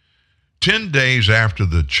 10 days after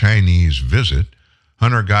the Chinese visit,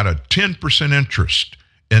 Hunter got a 10% interest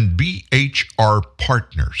in BHR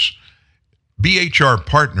Partners. BHR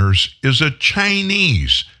Partners is a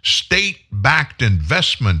Chinese state-backed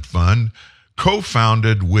investment fund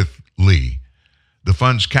co-founded with Li. The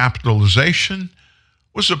fund's capitalization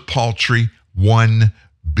was a paltry $1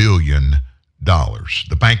 billion.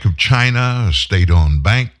 The Bank of China, a state-owned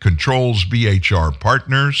bank, controls BHR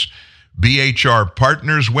Partners. BHR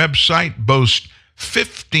Partners' website boasts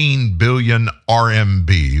 15 billion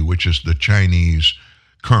RMB, which is the Chinese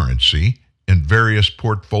currency, in various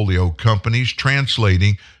portfolio companies,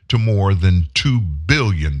 translating to more than $2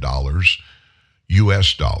 billion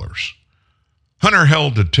US dollars. Hunter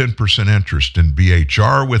held a 10% interest in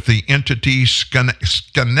BHR with the entity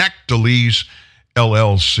Schenectady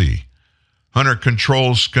LLC. Hunter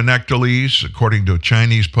controls Schenectady, according to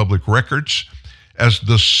Chinese public records, as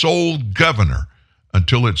the sole governor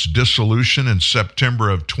until its dissolution in September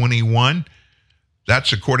of 21.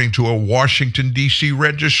 That's according to a Washington, D.C.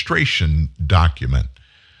 registration document.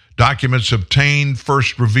 Documents obtained,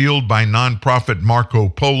 first revealed by nonprofit Marco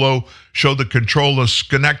Polo, show the control of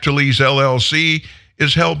Schenectady's LLC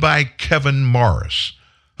is held by Kevin Morris,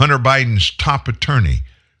 Hunter Biden's top attorney,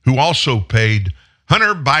 who also paid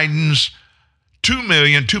Hunter Biden's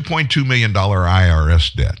 $2.2 million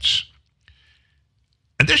IRS debts.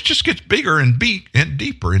 And this just gets bigger and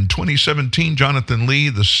deeper. In 2017, Jonathan Li,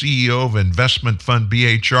 the CEO of investment fund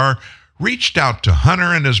BHR, reached out to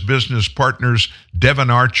Hunter and his business partners,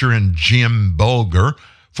 Devin Archer and Jim Bulger,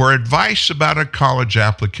 for advice about a college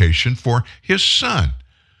application for his son.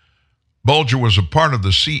 Bulger was a part of the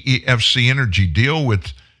CEFC Energy deal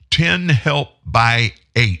with 10 help by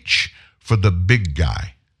H for the big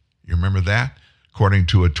guy. You remember that? According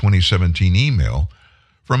to a 2017 email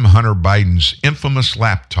from Hunter Biden's infamous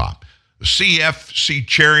laptop. The CFC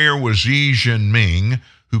chair was Xi Jinping,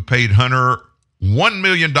 who paid Hunter $1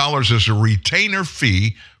 million as a retainer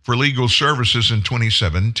fee for legal services in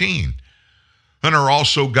 2017. Hunter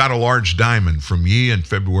also got a large diamond from Yi in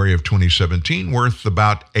February of 2017 worth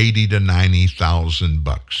about $80,000 to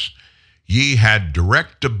 $90,000. Yi had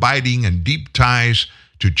direct abiding and deep ties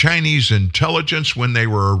to Chinese intelligence when they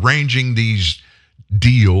were arranging these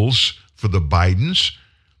deals for the Bidens.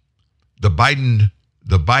 The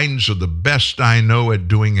Bidens are the best I know at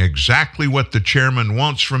doing exactly what the chairman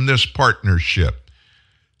wants from this partnership.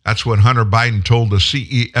 That's what Hunter Biden told a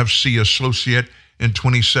CEFC associate in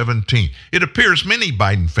 2017. It appears many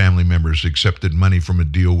Biden family members accepted money from a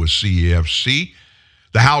deal with CEFC.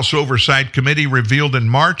 The House Oversight Committee revealed in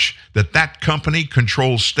March that that company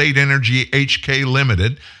controls State Energy HK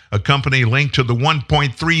Limited, a company linked to the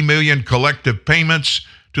 1.3 million collective payments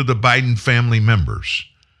to the Biden family members.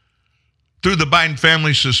 Through the Biden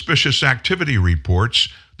family suspicious activity reports,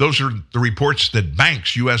 those are the reports that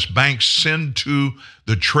banks, U.S. banks, send to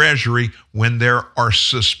the Treasury when there are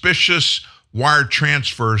suspicious wire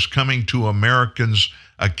transfers coming to Americans'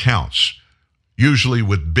 accounts, usually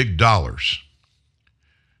with big dollars.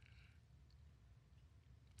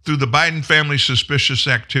 Through the Biden family suspicious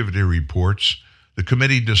activity reports, the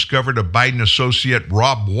committee discovered a Biden associate,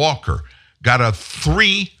 Rob Walker, got a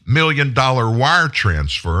 $3 million wire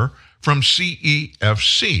transfer from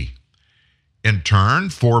CEFC. In turn,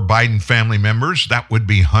 4 Biden family members, that would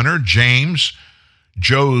be Hunter, James,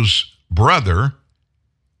 Joe's brother,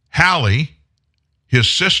 Hallie, his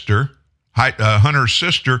sister, Hunter's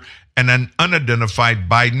sister, and an unidentified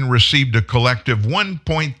Biden received a collective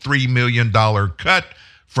 $1.3 million cut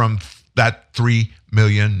from that $3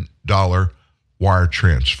 million wire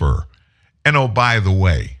transfer. And oh, by the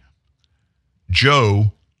way,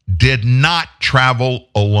 Joe did not travel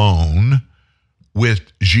alone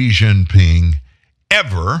with Xi Jinping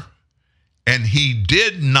ever, and he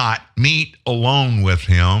did not meet alone with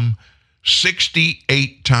him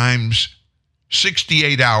 68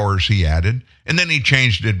 hours, he added, and then he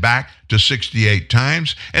changed it back to 68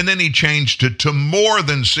 times, and then he changed it to more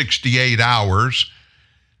than 68 hours.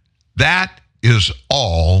 That is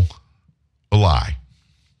all a lie.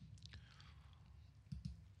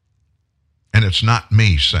 And it's not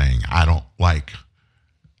me saying I don't like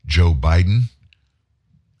Joe Biden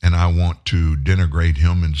and I want to denigrate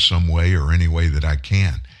him in some way or any way that I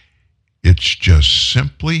can. It's just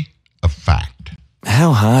simply a fact.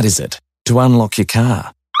 How hard is it to unlock your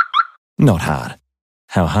car? Not hard.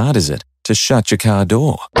 How hard is it to shut your car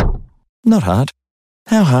door? Not hard.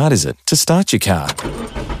 How hard is it to start your car?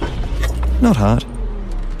 Not hard.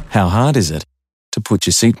 How hard is it to put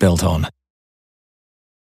your seatbelt on?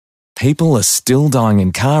 People are still dying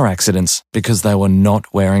in car accidents because they were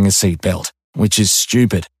not wearing a seatbelt, which is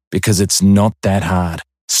stupid because it's not that hard.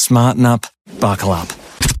 Smarten up, buckle up.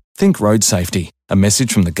 Think road safety. A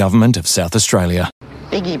message from the government of South Australia.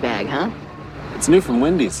 Biggie bag, huh? It's new from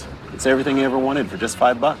Wendy's. It's everything you ever wanted for just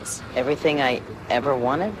 $5. Everything I ever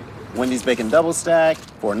wanted? Wendy's bacon double stack,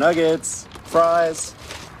 4 nuggets, fries,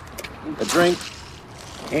 a drink,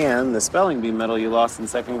 and the spelling bee medal you lost in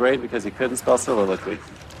 2nd grade because you couldn't spell soliloquy.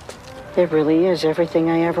 It really is everything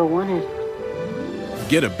I ever wanted.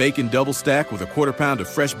 Get a bacon double stack with a 1/4 pound of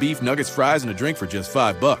fresh beef, nuggets, fries, and a drink for just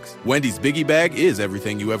 $5. Wendy's Biggie Bag is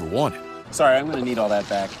everything you ever wanted. Sorry, I'm going to need all that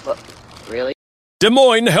back. Really? Des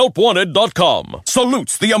Moines HelpWanted.com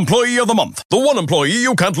salutes the employee of the month. The one employee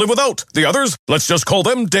you can't live without. The others, let's just call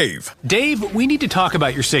them Dave. Dave, we need to talk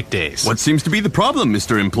about your sick days. What seems to be the problem,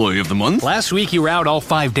 Mr. Employee of the Month? Last week you were out all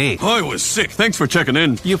 5 days. I was sick. Thanks for checking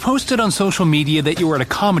in. You posted on social media that you were at a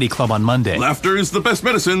comedy club on Monday. Laughter is the best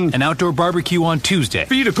medicine. An outdoor barbecue on Tuesday.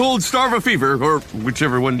 Feed a cold, starve a fever, or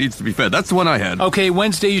whichever one needs to be fed. That's the one I had. Okay,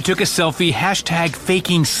 Wednesday you took a selfie,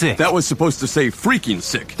 #faking sick. That was supposed to say freaking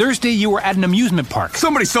sick. Thursday you were at an amusement park.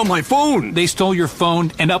 Somebody stole my phone. They stole your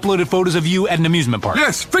phone and uploaded photos of you at an amusement park.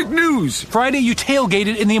 Yes, fake news. Friday you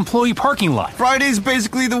tailgated in the employee parking lot. Friday's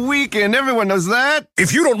basically the weekend. Everyone knows that.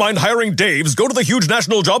 If you don't mind hiring Daves, go to the huge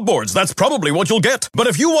national job boards. That's probably what you'll get. But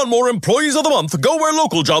if you want more employees of the month, go where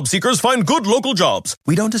local job seekers find good local jobs.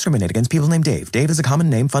 We don't discriminate against people named Dave. Dave is a common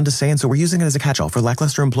name, fun to say, and so we're using it as a catch-all for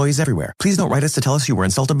lackluster employees everywhere. Please don't write us to tell us you were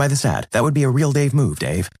insulted by this ad. That would be a real Dave move,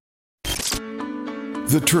 Dave.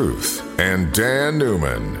 The Truth and Dan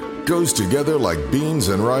Newman goes together like beans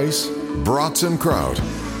and rice, brats and kraut.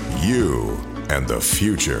 You and the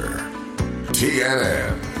future.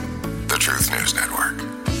 TNN, the Truth News Network.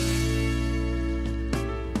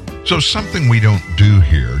 So something we don't do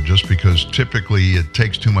here, just because typically it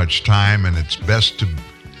takes too much time and it's best to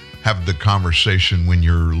have the conversation when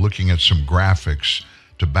you're looking at some graphics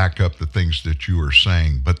to back up the things that you are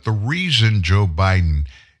saying. But the reason Joe Biden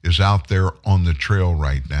is out there on the trail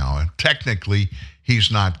right now, and technically he's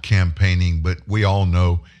not campaigning, but we all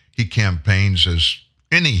know he campaigns, as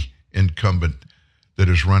any incumbent that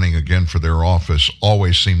is running again for their office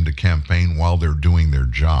always seem to campaign while they're doing their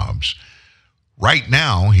jobs. Right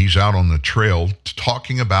now, he's out on the trail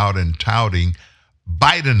talking about and touting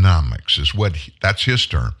Bidenomics that's his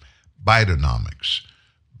term, Bidenomics.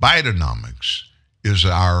 Bidenomics is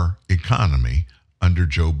our economy under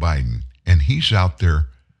Joe Biden, and he's out there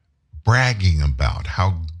bragging about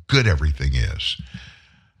how good everything is.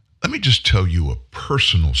 Let me just tell you a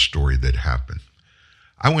personal story that happened.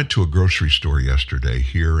 I went to a grocery store yesterday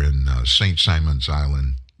here in St. Simon's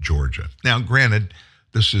Island, Georgia. Now, granted,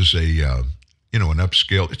 this is an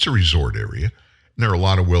upscale, it's a resort area. And there are a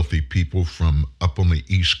lot of wealthy people from up on the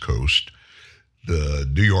East Coast, the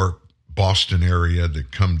New York, Boston area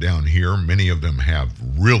that come down here. Many of them have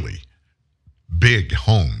really big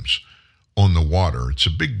homes on the water. It's a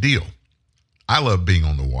big deal. I love being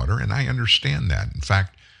on the water, and I understand that. In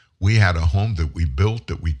fact, we had a home that we built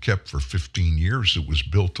that we kept for 15 years. It was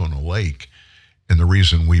built on a lake. And the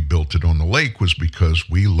reason we built it on the lake was because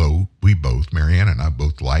we both, Marianne and I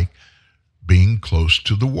both, like being close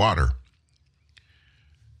to the water.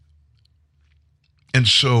 And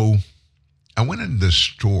so I went into this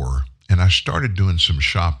store and I started doing some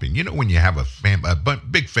shopping. You know, when you have a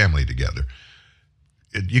big family together,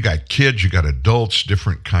 you got kids, you got adults,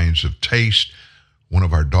 different kinds of taste. One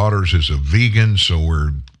of our daughters is a vegan, so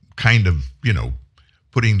we're kind of,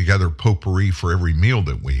 putting together potpourri for every meal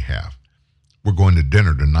that we have. We're going to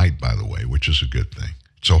dinner tonight, by the way, which is a good thing.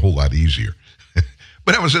 It's a whole lot easier.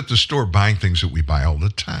 But I was at the store buying things that we buy all the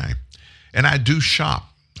time. And I do shop.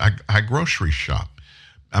 I grocery shop.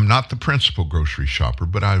 I'm not the principal grocery shopper,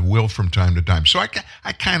 but I will from time to time. So I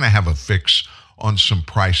kind of have a fix on some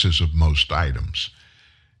prices of most items.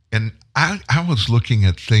 And I was looking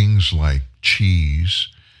at things like cheese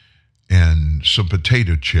and some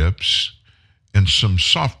potato chips and some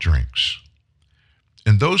soft drinks.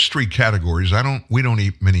 In those three categories, we don't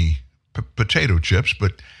eat many potato chips,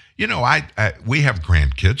 but You know, we have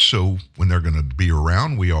grandkids, so when they're going to be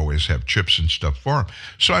around, we always have chips and stuff for them.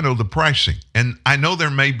 So I know the pricing. And I know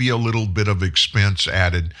there may be a little bit of expense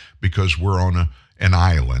added because we're on an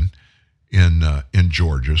island in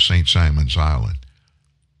Georgia, St. Simon's Island.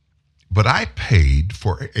 But I paid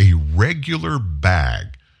for a regular bag,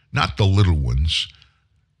 not the little ones,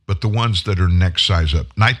 but the ones that are next size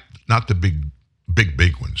up, not the big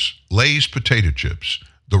ones. Lay's potato chips,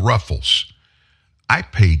 the Ruffles. I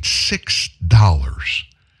paid $6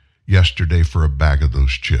 yesterday for a bag of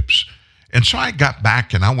those chips. And so I got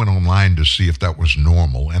back and I went online to see if that was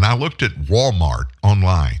normal. And I looked at Walmart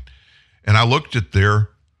online and I looked at their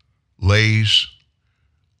Lay's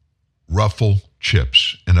Ruffle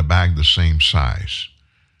chips in a bag the same size.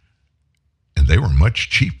 And they were much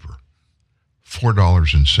cheaper,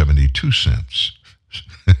 $4.72.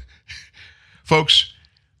 Folks,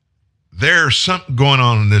 there's something going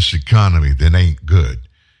on in this economy that ain't good.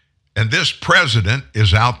 And this president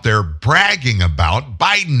is out there bragging about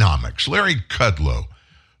Bidenomics. Larry Kudlow,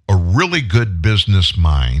 a really good business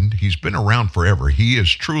mind. He's been around forever. He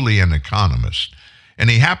is truly an economist. And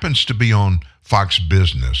he happens to be on Fox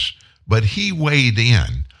Business. But he weighed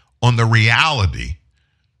in on the reality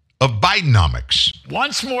of Bidenomics.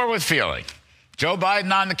 Once more with feeling. Joe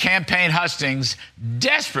Biden on the campaign hustings,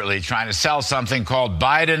 desperately trying to sell something called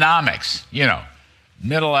Bidenomics. You know,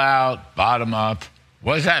 middle out, bottom up.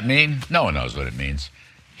 What does that mean? No one knows what it means.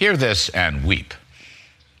 Hear this and weep.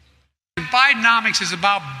 Bidenomics is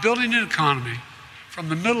about building an economy from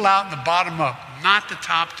the middle out and the bottom up, not the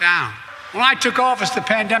top down. When I took office, the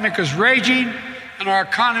pandemic was raging and our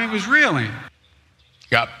economy was reeling.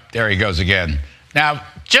 Yep, there he goes again. Now,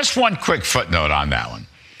 just one quick footnote on that one.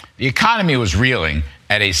 The economy was reeling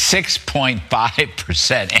at a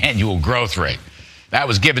 6.5% annual growth rate. That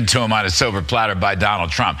was given to him on a silver platter by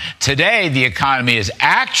Donald Trump. Today, the economy is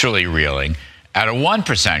actually reeling at a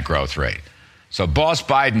 1% growth rate. So Boss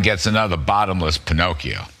Biden gets another bottomless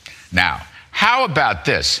Pinocchio. Now, how about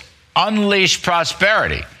this? Unleash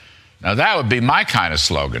prosperity. Now, that would be my kind of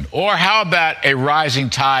slogan. Or how about a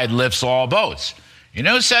rising tide lifts all boats? You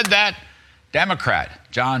know who said that?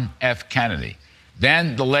 Democrat John F. Kennedy.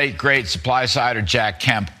 Then the late, great supply-sider Jack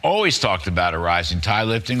Kemp always talked about a rising tide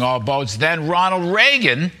lifting all boats. Then Ronald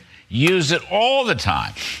Reagan used it all the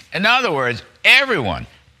time. In other words, everyone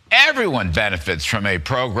benefits from a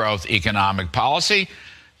pro-growth economic policy.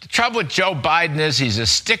 The trouble with Joe Biden is he's a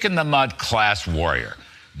stick-in-the-mud class warrior.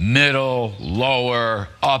 Middle, lower,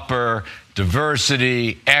 upper,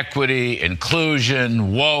 diversity, equity,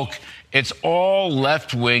 inclusion, woke. It's all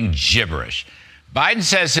left-wing gibberish. Biden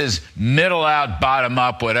says his middle out, bottom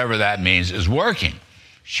up, whatever that means, is working.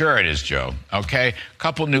 Sure it is, Joe. Okay? A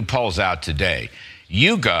couple new polls out today.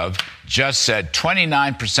 YouGov just said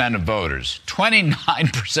 29% of voters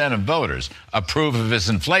approve of his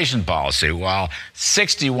inflation policy, while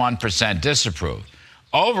 61% disapprove.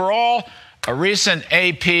 Overall, a recent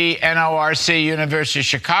AP NORC University of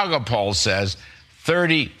Chicago poll says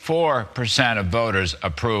 34% of voters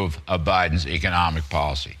approve of Biden's economic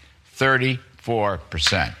policy. 34%.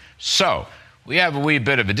 So we have a wee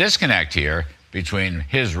bit of a disconnect here between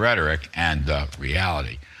his rhetoric and the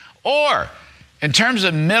reality. Or, in terms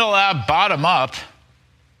of middle out, bottom up,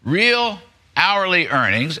 real hourly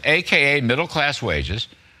earnings, a.k.a. middle-class wages,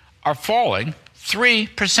 are falling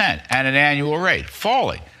 3% at an annual rate.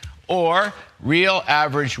 Falling. Or real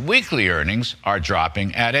average weekly earnings are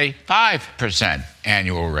dropping at a 5%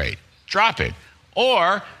 annual rate. Dropping.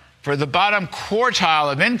 Or, for the bottom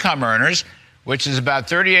quartile of income earners, which is about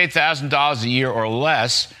 $38,000 a year or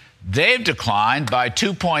less, they've declined by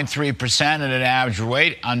 2.3% at an average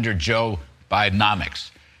rate under Joe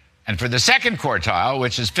Bidenomics. And for the second quartile,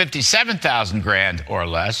 which is $57,000 or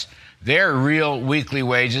less, their real weekly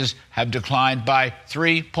wages have declined by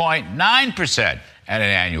 3.9% at an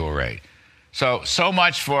annual rate. So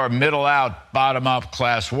much for middle out, bottom up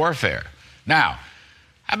class warfare. Now,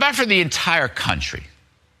 how about for the entire country?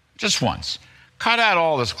 Just once. Cut out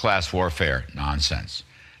all this class warfare nonsense.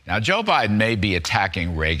 Now, Joe Biden may be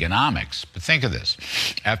attacking Reaganomics, but think of this.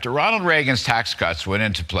 After Ronald Reagan's tax cuts went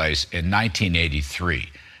into place in 1983,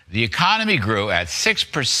 the economy grew at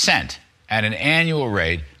 6% at an annual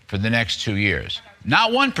rate for the next 2 years. Not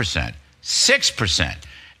 1%, 6%.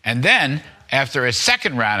 And then, after a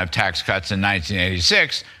second round of tax cuts in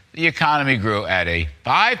 1986, the economy grew at a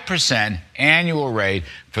 5% annual rate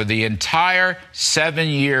for the entire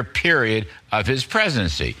 7-year period of his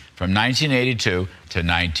presidency, from 1982 to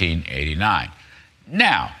 1989.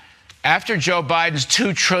 Now, after Joe Biden's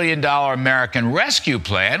 $2 trillion American Rescue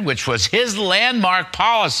Plan, which was his landmark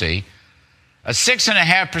policy, A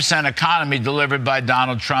 6.5% economy delivered by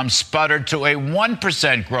Donald Trump sputtered to a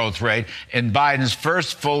 1% growth rate in Biden's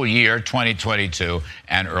first full year, 2022,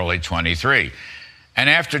 and early 23. And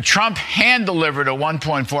after Trump hand-delivered a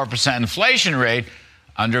 1.4% inflation rate,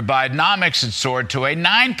 under Bidenomics it soared to a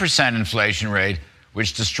 9% inflation rate,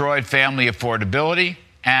 which destroyed family affordability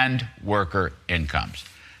and worker incomes.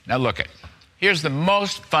 Now look it. Here's the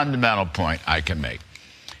most fundamental point I can make.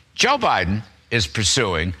 Joe Biden is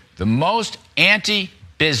pursuing the most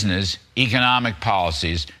anti-business economic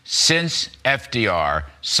policies since FDR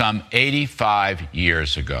some 85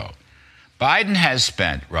 years ago. Biden has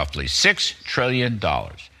spent roughly $6 trillion,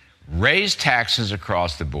 raised taxes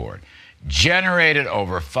across the board, generated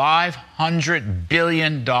over $500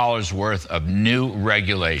 billion worth of new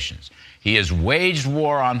regulations. He has waged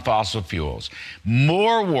war on fossil fuels,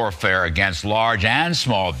 more warfare against large and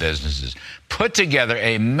small businesses, put together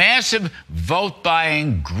a massive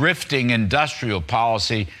vote-buying, grifting industrial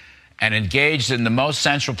policy, and engaged in the most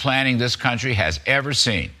central planning this country has ever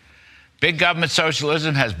seen. Big government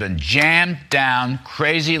socialism has been jammed down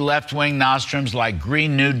crazy left-wing nostrums like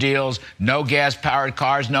Green New Deals, no gas-powered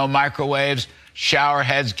cars, no microwaves, shower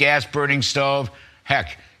heads, gas-burning stove.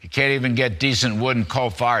 Heck, you can't even get decent wood and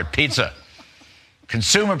coal-fired pizza.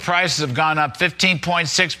 Consumer prices have gone up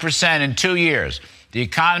 15.6% in 2 years. The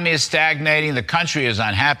economy is stagnating, the country is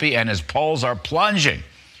unhappy, and his polls are plunging.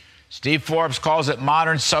 Steve Forbes calls it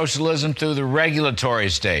modern socialism through the regulatory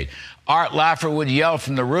state. Art Laffer would yell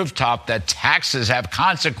from the rooftop that taxes have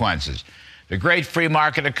consequences. The great free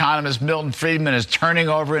market economist Milton Friedman is turning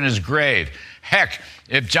over in his grave. Heck,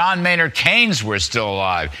 if John Maynard Keynes were still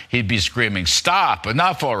alive, he'd be screaming, "Stop,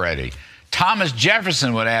 enough already." Thomas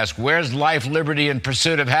Jefferson would ask, "Where's life, liberty, and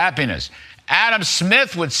pursuit of happiness?" Adam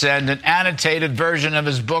Smith would send an annotated version of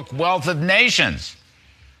his book, Wealth of Nations.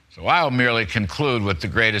 So I'll merely conclude with the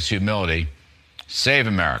greatest humility. Save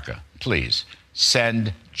America. Please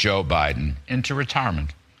send Joe Biden into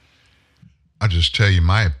retirement. I'll just tell you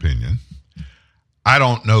my opinion. I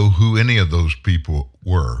don't know who any of those people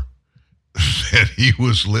were that he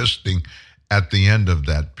was listing at the end of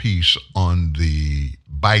that piece on the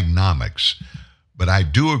Bidenomics. But I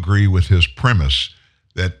do agree with his premise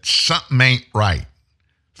that something ain't right.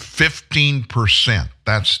 15%,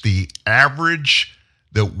 that's the average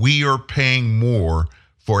that we are paying more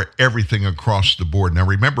for everything across the board. Now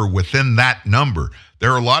remember, within that number,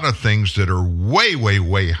 there are a lot of things that are way, way,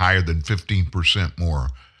 way higher than 15%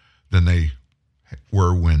 more than they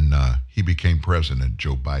were when he became president,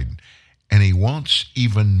 Joe Biden. And he wants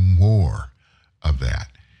even more of that.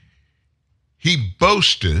 He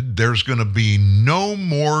boasted there's going to be no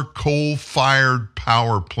more coal-fired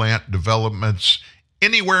power plant developments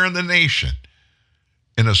anywhere in the nation.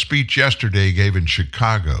 In a speech yesterday he gave in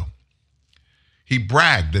Chicago, he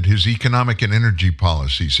bragged that his economic and energy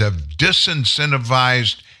policies have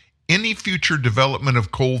disincentivized any future development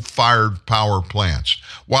of coal-fired power plants.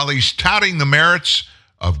 While he's touting the merits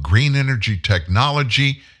of green energy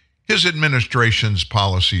technology, his administration's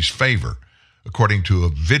policies favor, according to a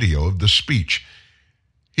video of the speech.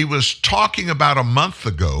 He was talking about a month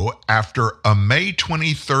ago after a May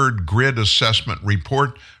 23rd grid assessment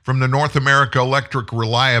report from the North America Electric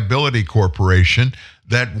Reliability Corporation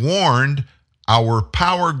that warned our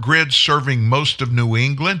power grid serving most of New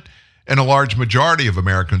England and a large majority of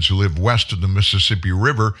Americans who live west of the Mississippi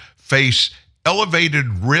River face elevated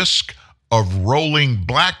risk of rolling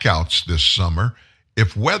blackouts this summer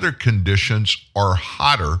if weather conditions are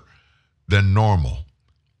hotter than normal.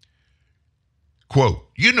 Quote,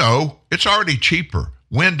 it's already cheaper.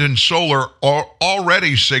 Wind and solar are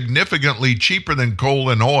already significantly cheaper than coal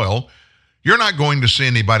and oil. You're not going to see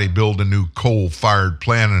anybody build a new coal-fired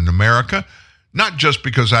plant in America, not just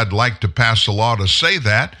because I'd like to pass a law to say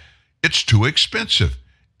that. It's too expensive.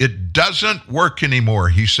 It doesn't work anymore,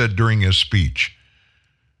 he said during his speech.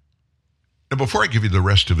 Now, before I give you the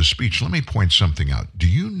rest of his speech, let me point something out. Do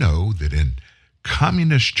you know that in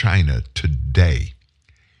Communist China today,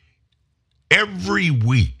 every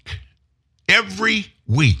week, do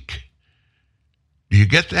you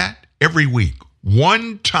get that? Every week,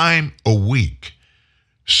 one time a week,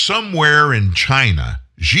 somewhere in China,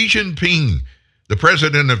 Xi Jinping, the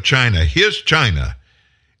president of China, his China,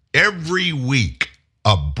 every week,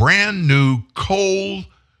 a brand new coal-fired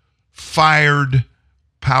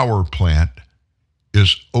power plant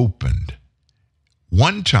is opened.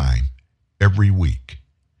 One time every week.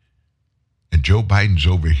 And Joe Biden's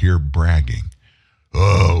over here bragging,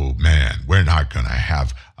 oh man, we're not going to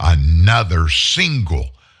have another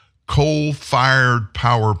single coal-fired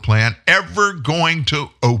power plant ever going to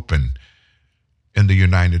open in the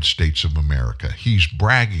United States of America. He's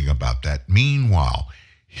bragging about that. Meanwhile,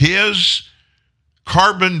 his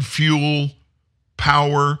carbon fuel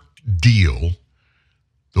power deal,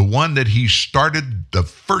 the one that he started the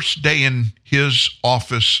first day in his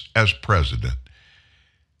office as president,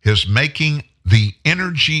 is making the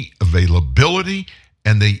energy availability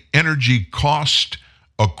and the energy cost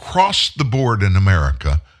across the board in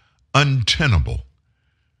America untenable.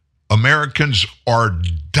 Americans are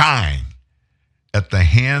dying at the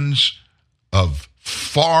hands of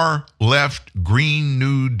far left Green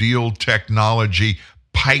New Deal technology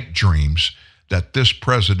pipe dreams that this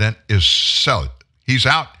president is selling. He's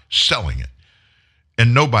out selling it.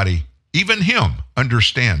 And nobody, even him,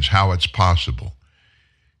 understands how it's possible.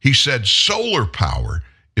 He said solar power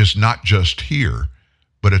is not just here,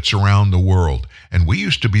 but it's around the world. And we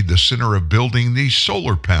used to be the center of building these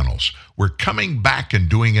solar panels. We're coming back and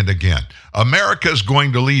doing it again. America's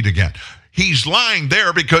going to lead again. He's lying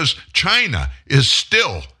there because China is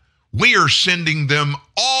still, we are sending them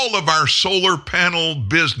all of our solar panel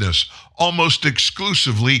business almost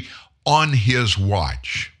exclusively on his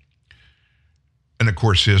watch. And of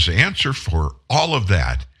course, his answer for all of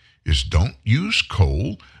that is don't use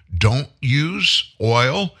coal, don't use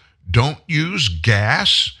oil, don't use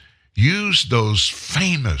gas, use those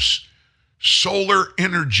famous solar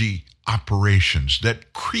energy operations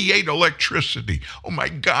that create electricity. Oh my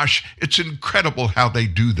gosh, it's incredible how they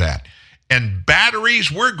do that. And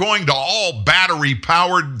batteries, we're going to all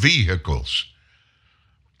battery-powered vehicles.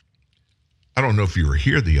 I don't know if you were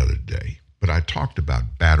here the other day, but I talked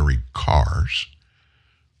about battery cars.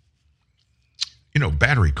 You know,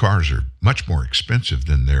 battery cars are much more expensive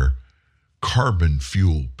than their carbon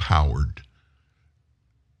fuel-powered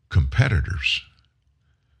competitors.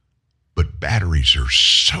 But batteries are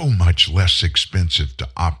so much less expensive to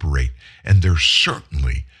operate, and they're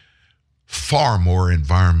certainly far more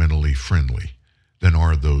environmentally friendly than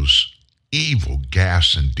are those evil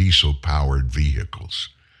gas and diesel-powered vehicles.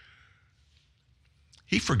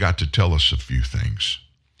 He forgot to tell us a few things.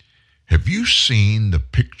 Have you seen the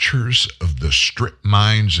pictures of the strip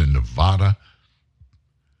mines in Nevada?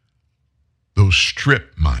 Those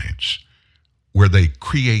strip mines where they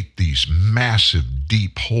create these massive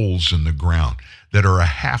deep holes in the ground that are a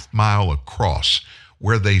half mile across,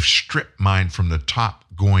 where they've strip mined from the top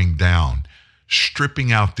going down,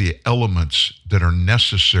 stripping out the elements that are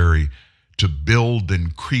necessary to build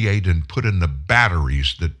and create and put in the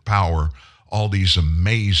batteries that power all these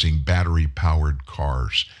amazing battery-powered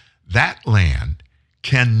cars. That land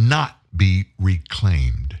cannot be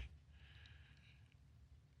reclaimed.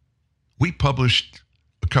 We published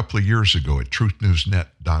a couple of years ago at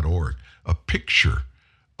truthnewsnet.org a picture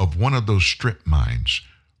of one of those strip mines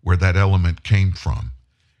where that element came from,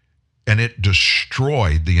 and it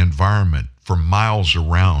destroyed the environment for miles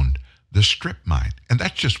around the strip mine. And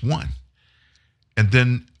that's just one. And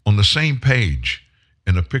then on the same page,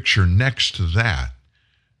 in a picture next to that,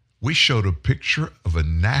 we showed a picture of a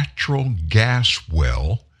natural gas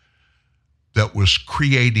well that was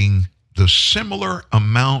creating the similar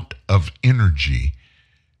amount of energy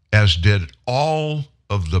as did all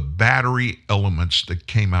of the battery elements that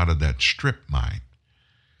came out of that strip mine.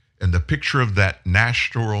 And the picture of that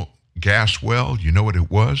natural gas well, you know what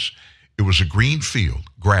it was? It was a green field,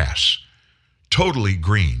 grass, totally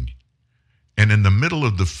green. And in the middle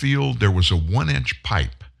of the field, there was a 1-inch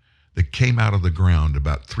pipe that came out of the ground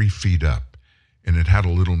about 3 feet up, and it had a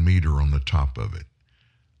little meter on the top of it.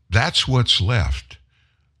 That's what's left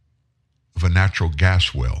of a natural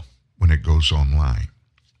gas well when it goes online.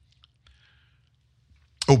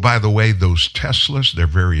 Oh, by the way, those Teslas, they're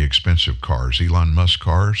very expensive cars. Elon Musk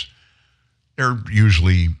cars, they're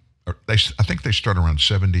usually, I think they start around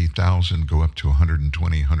 70,000, go up to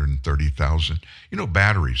 120, 130,000. You know,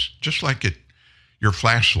 batteries, just like your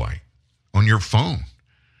flashlight on your phone.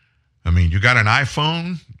 I mean, you got an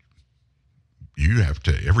iPhone, you have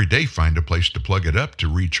to every day find a place to plug it up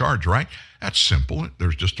to recharge, right? That's simple.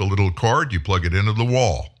 There's just a little cord, you plug it into the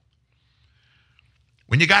wall.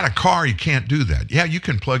 When you got a car, you can't do that. Yeah, you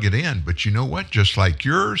can plug it in, but you know what? Just like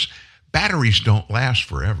yours, batteries don't last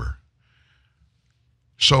forever.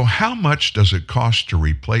 So how much does it cost to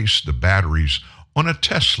replace the batteries on a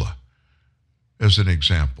Tesla, as an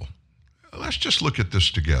example? Let's just look at this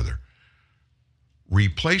together.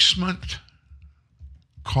 Replacement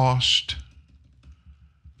cost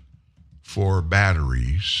for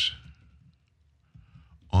batteries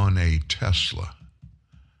on a Tesla.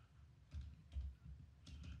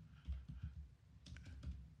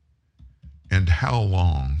 And how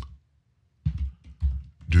long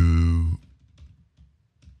do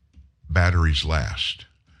batteries last?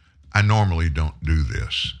 I normally don't do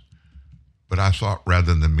this, but I thought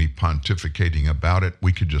rather than me pontificating about it,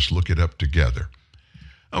 we could just look it up together.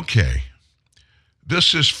 Okay,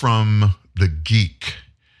 this is from The Geek.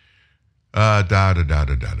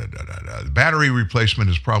 The battery replacement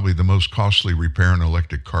is probably the most costly repair an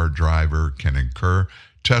electric car driver can incur.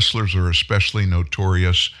 Teslas are especially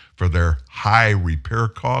notorious for their high repair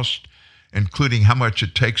cost, including how much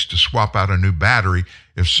it takes to swap out a new battery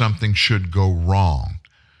if something should go wrong.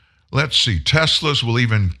 Let's see, Teslas will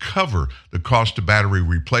even cover the cost of battery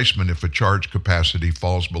replacement if a charge capacity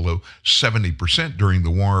falls below 70% during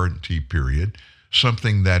the warranty period,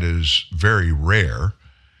 something that is very rare.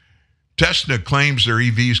 Tesla claims their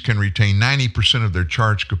EVs can retain 90% of their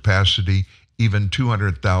charge capacity, even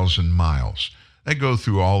 200,000 miles. They go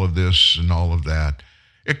through all of this and all of that.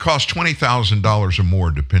 It costs $20,000 or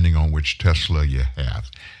more depending on which Tesla you have.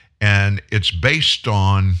 And it's based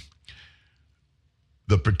on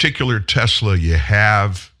the particular Tesla you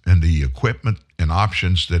have and the equipment and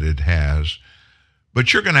options that it has.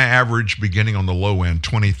 But you're going to average, beginning on the low end,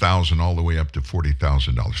 $20,000 all the way up to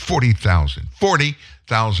 $40,000.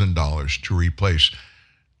 $40,000 to replace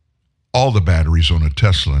all the batteries on a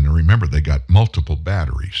Tesla. And remember, they got multiple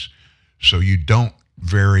batteries. So you don't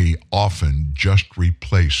very often just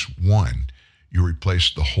replace one. You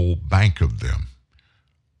replace the whole bank of them,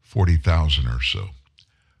 40,000 or so.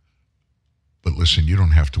 But listen, you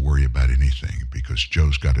don't have to worry about anything because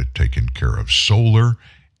Joe's got it taken care of. Solar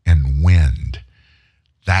and wind.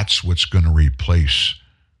 That's what's going to replace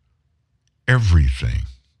everything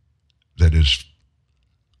that is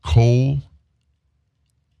coal,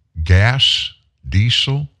 gas,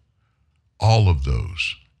 diesel, all of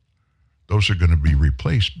those. Those are going to be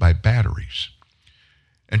replaced by batteries.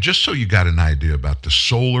 And just so you got an idea about the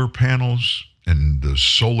solar panels and the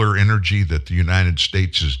solar energy that the United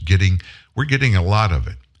States is getting, we're getting a lot of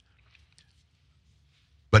it.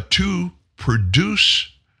 But to produce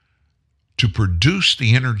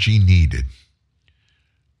the energy needed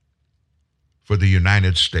for the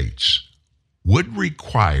United States would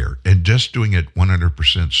require, and just doing it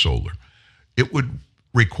 100% solar, it would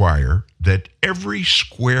require that every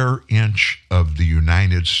square inch of the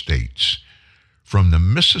United States, from the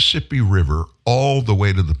Mississippi River all the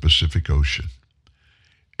way to the Pacific Ocean,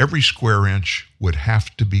 every square inch would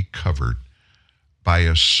have to be covered by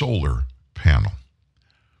a solar panel.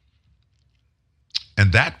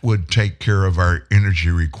 And that would take care of our energy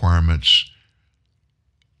requirements,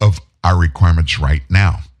 right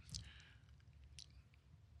now.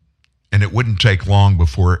 And it wouldn't take long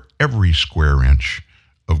before every square inch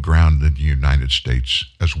of ground in the United States,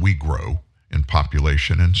 as we grow in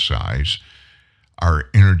population and size, our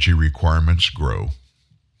energy requirements grow.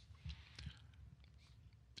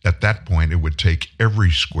 At that point, it would take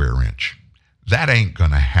every square inch. That ain't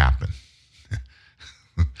going to happen.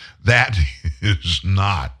 That is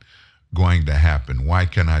not going to happen. Why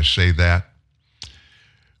can I say that?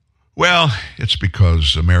 Well, it's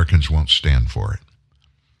because Americans won't stand for it.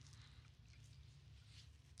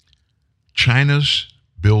 China's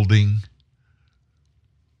building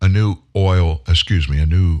a new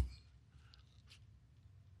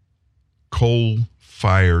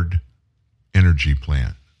coal-fired energy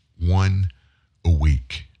plant, one a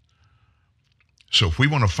week. So if we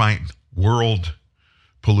want to fight world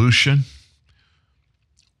pollution,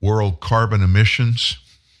 world carbon emissions,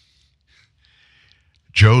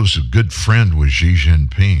 Joe's a good friend with Xi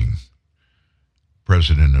Jinping,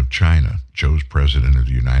 president of China. Joe's president of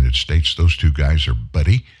the United States. Those two guys are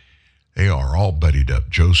buddy. They are all buddied up.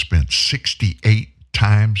 Joe spent 68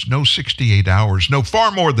 hours,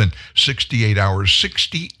 far more than 68 hours,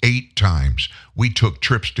 68 times we took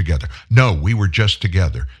trips together. No, we were just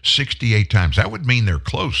together 68 times. That would mean they're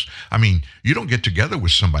close. I mean, you don't get together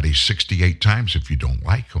with somebody 68 times if you don't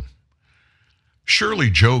like them. Surely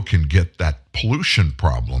Joe can get that pollution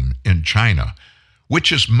problem in China,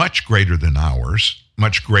 which is much greater than ours,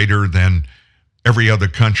 much greater than every other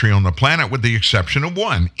country on the planet, with the exception of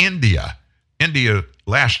one, India. India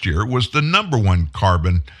last year was the number one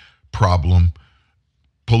carbon problem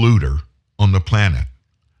polluter on the planet.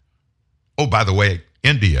 Oh, by the way,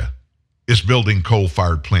 India is building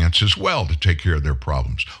coal-fired plants as well to take care of their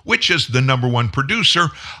problems, which is the number one producer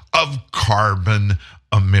of carbon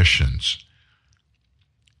emissions.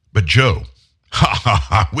 But Joe,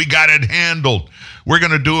 we got it handled. We're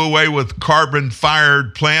going to do away with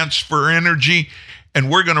carbon-fired plants for energy, and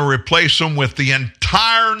we're going to replace them with the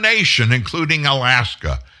entire nation, including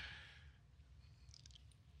Alaska,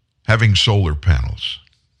 having solar panels.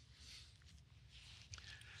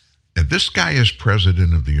 And this guy is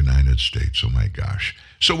president of the United States. Oh, my gosh.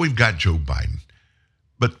 So we've got Joe Biden.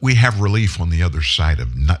 But we have relief on the other side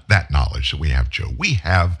of that knowledge that we have, Joe. We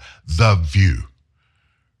have The View.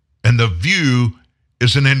 And The View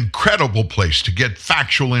is an incredible place to get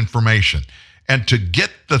factual information and to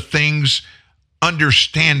get the things,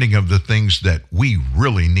 understanding of the things that we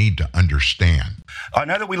really need to understand. I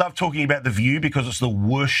know that we love talking about The View because it's the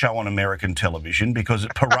worst show on American television, because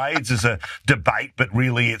it parades as a debate, but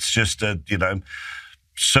really it's just a,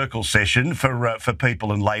 circle session for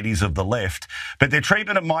people and ladies of the left. But their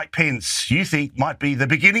treatment of Mike Pence, you think, might be the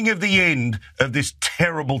beginning of the end of this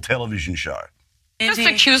terrible television show. Just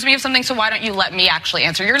accuse me of something, so why don't you let me actually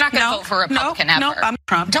answer? You're not going to vote for a Republican ever. No, I'm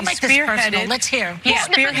Trump. Don't make this personal. Let's hear. Yeah,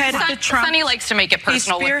 spearheaded the Trump. Sonny likes to make it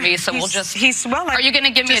personal with me, so we'll just... Are you going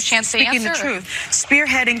to give me a chance to answer? Speaking the truth.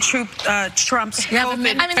 Spearheading Trump's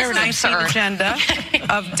COVID-19 agenda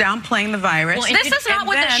of downplaying the virus. Well, this is not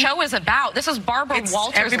what the show is about. This is Barbara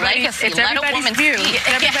Walters' legacy. It's everybody's view. It's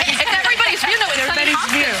everybody's view. No, it's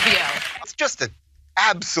everybody's view. It's just a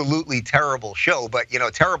absolutely terrible show, but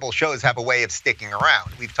terrible shows have a way of sticking around.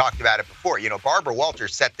 We've talked about it before. Barbara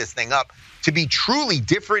Walters set this thing up to be truly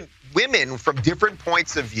different women from different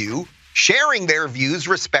points of view, sharing their views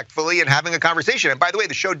respectfully and having a conversation. And by the way,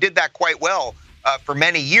 the show did that quite well for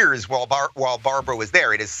many years while Barbara was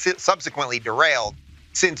there. It has subsequently derailed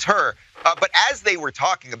since her. But as they were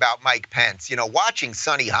talking about Mike Pence, watching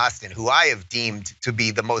Sonny Hostin, who I have deemed to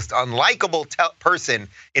be the most unlikable person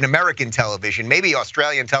in American television, maybe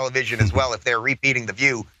Australian television as well, if they're repeating The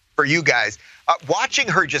View for you guys, watching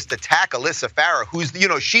her just attack Alyssa Farah, who's,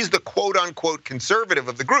 she's the quote-unquote conservative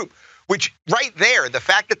of the group, which right there, the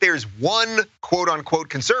fact that there's one quote-unquote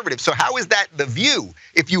conservative. So how is that The View?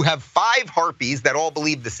 If you have 5 harpies that all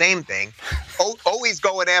believe the same thing, always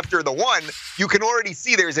going after the one, you can already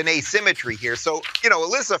see there's an asymmetry here. So,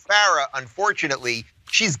 Alyssa Farah, unfortunately,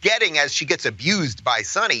 she's getting, as she gets abused by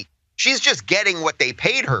Sonny, she's just getting what they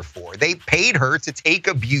paid her for. They paid her to take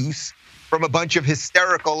abuse from a bunch of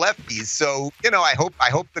hysterical lefties. So, I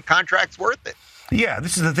hope the contract's worth it. Yeah,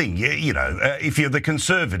 this is the thing. If you're the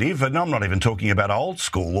conservative, and I'm not even talking about old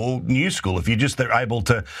school or new school, if they're able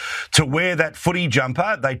to wear that footy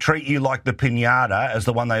jumper, they treat you like the piñata as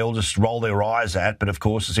the one they all just roll their eyes at. But of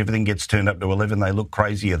course, as everything gets turned up to 11, they look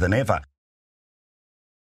crazier than ever.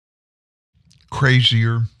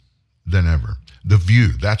 Crazier than ever. The View,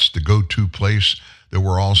 that's the go-to place that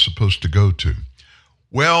we're all supposed to go to.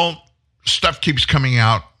 Well, stuff keeps coming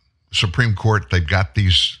out. Supreme Court, they've got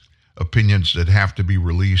these opinions that have to be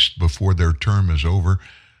released before their term is over.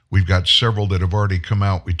 We've got several that have already come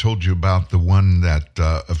out. We told you about the one that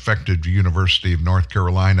affected the University of North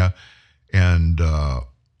Carolina and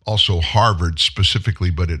also Harvard specifically,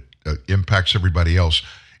 but it impacts everybody else.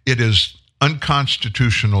 It is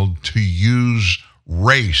unconstitutional to use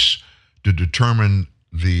race to determine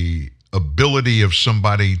the ability of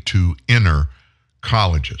somebody to enter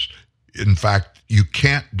colleges. In fact, you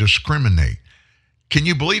can't discriminate. Can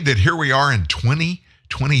you believe that here we are in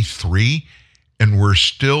 2023 and we're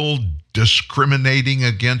still discriminating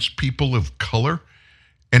against people of color?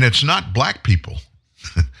 And it's not black people.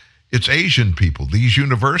 It's Asian people. These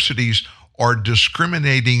universities are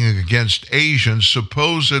discriminating against Asians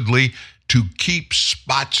supposedly to keep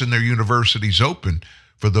spots in their universities open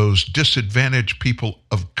for those disadvantaged people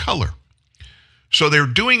of color. So they're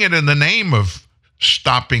doing it in the name of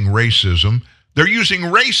stopping racism. They're using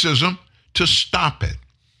racism to stop it.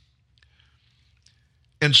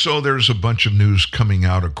 And so there's a bunch of news coming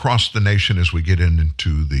out across the nation as we get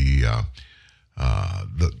into the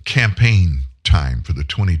campaign time for the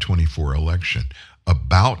 2024 election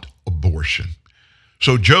about abortion.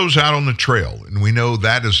 So Joe's out on the trail, and we know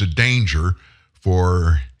that is a danger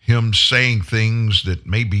for him saying things that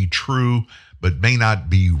may be true but may not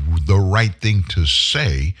be the right thing to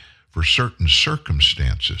say for certain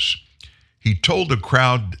circumstances. He told a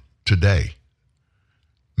crowd today,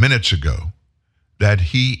 minutes ago, that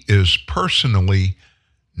he is personally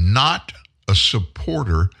not a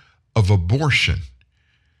supporter of abortion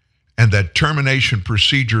and that termination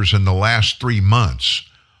procedures in the last 3 months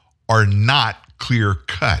are not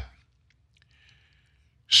clear-cut.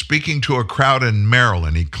 Speaking to a crowd in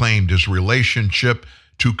Maryland, he claimed his relationship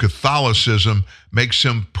to Catholicism makes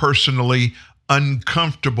him personally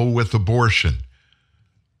uncomfortable with abortion,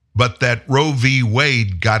 but that Roe v.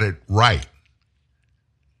 Wade got it right.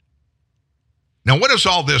 Now, what does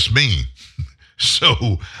all this mean?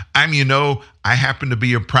 So, I happen to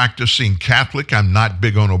be a practicing Catholic. I'm not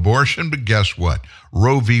big on abortion, but guess what?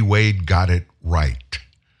 Roe v. Wade got it right.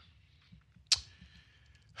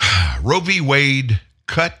 Roe v. Wade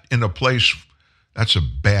cut in a place, that's a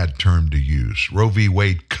bad term to use. Roe v.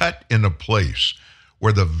 Wade cut in a place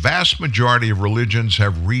where the vast majority of religions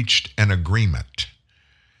have reached an agreement.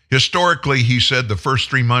 Historically, he said the first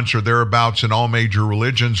 3 months or thereabouts in all major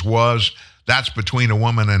religions that's between a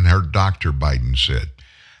woman and her doctor, Biden said.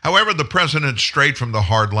 However, the president strayed from the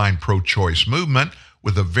hardline pro-choice movement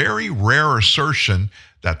with a very rare assertion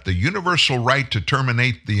that the universal right to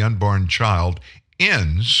terminate the unborn child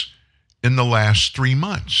ends in the last 3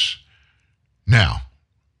 months. Now,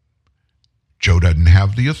 Joe doesn't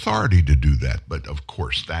have the authority to do that, but of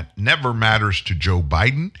course that never matters to Joe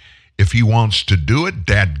Biden. If he wants to do it,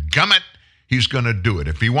 dadgummit, he's going to do it.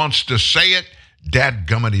 If he wants to say it,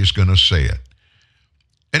 dadgummit, he's going to say it.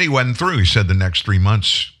 And he went through. He said the next 3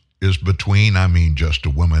 months is between, just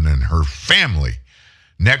a woman and her family.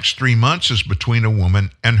 Next 3 months is between a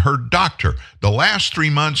woman and her doctor. The last 3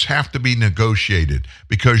 months have to be negotiated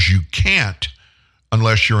because you can't,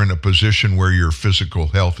 unless you're in a position where your physical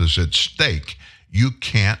health is at stake, you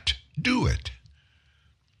can't do it.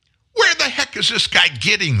 Where the heck is this guy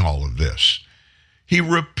getting all of this? He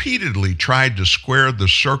repeatedly tried to square the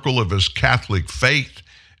circle of his Catholic faith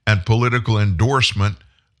and political endorsement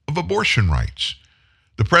of abortion rights.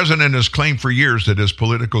 The president has claimed for years that his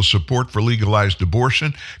political support for legalized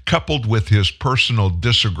abortion, coupled with his personal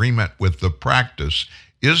disagreement with the practice,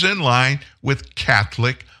 is in line with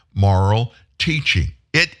Catholic moral teaching.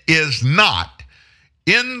 It is not.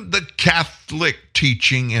 In the Catholic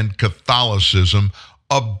teaching in Catholicism,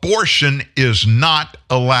 abortion is not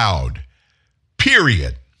allowed.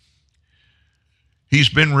 Period. He's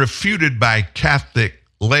been refuted by Catholic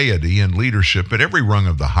laity and leadership at every rung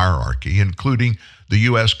of the hierarchy, including the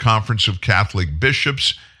U.S. Conference of Catholic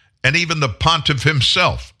Bishops and even the Pontiff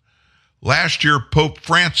himself. Last year, Pope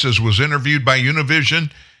Francis was interviewed by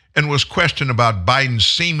Univision and was questioned about Biden's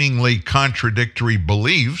seemingly contradictory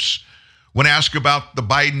beliefs. When asked about the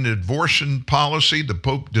Biden abortion policy, the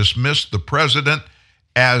Pope dismissed the president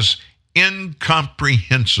as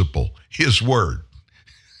incomprehensible. His word.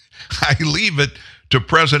 I leave it to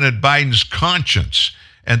President Biden's conscience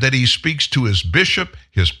and that he speaks to his bishop,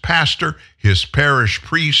 his pastor, his parish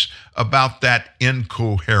priest about that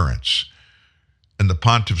incoherence. And the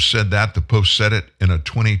pontiff said that, the Pope said it in a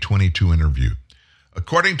 2022 interview.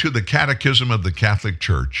 According to the Catechism of the Catholic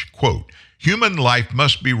Church, quote, human life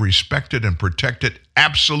must be respected and protected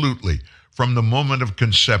absolutely from the moment of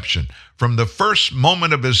conception. From the first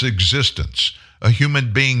moment of his existence, a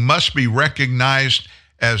human being must be recognized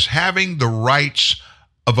as having the rights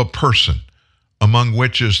of a person, among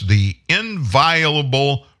which is the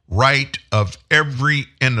inviolable right of every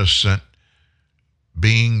innocent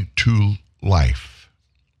being to life.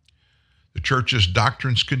 The church's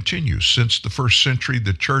doctrines continue. Since the first century,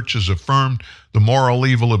 the church has affirmed the moral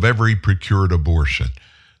evil of every procured abortion.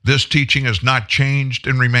 This teaching has not changed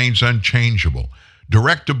and remains unchangeable.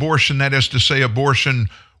 Direct abortion, that is to say, abortion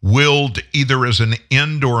willed either as an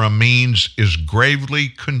end or a means, is gravely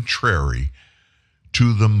contrary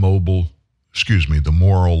to the moral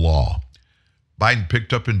law. Biden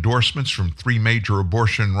picked up endorsements from 3 major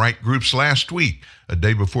abortion right groups last week, a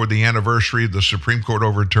day before the anniversary of the Supreme Court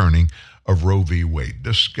overturning of Roe v. Wade.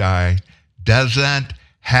 This guy doesn't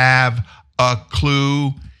have a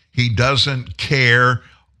clue. He doesn't care.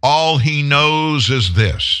 All he knows is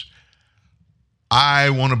this: I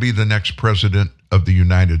want to be the next president of the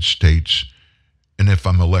United States, and if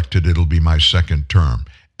I'm elected, it'll be my second term.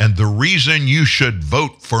 And the reason you should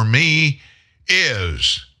vote for me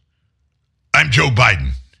is I'm Joe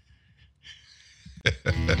Biden.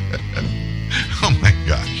 Oh my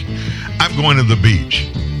gosh. I'm going to the beach.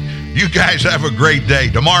 You guys have a great day.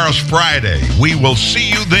 Tomorrow's Friday. We will see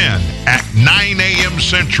you then at 9 a.m.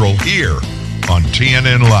 Central here on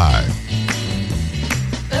TNN Live.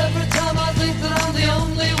 Every time I think that I'm the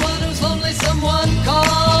only one who's lonely, someone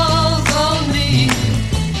calls on me.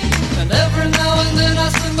 And every now and then I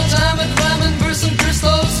spend my time at climbing Person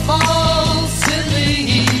Christos falls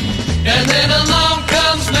silly. And then along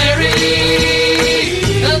comes Mary.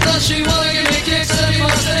 And does she want to give me kicks? Steady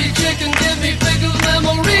my steady chicken, give me pickled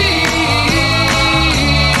memories.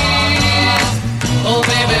 Oh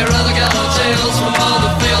baby, rather got no tales from all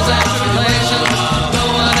the fields and tribulations no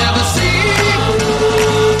one ever sees.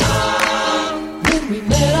 When we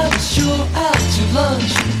met I was sure out to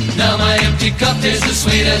lunch. Now my empty cup tastes as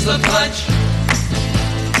sweet as the punch.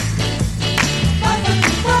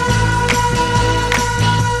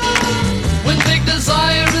 When big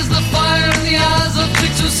desire is the fire in the eyes of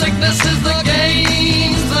chicks whose sickness is the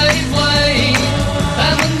games they play.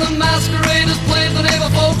 And when the masquerade is played, the neighbor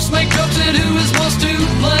folks make jokes at who is most to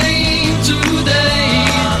blame today.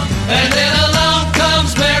 And then along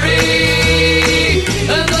comes Mary.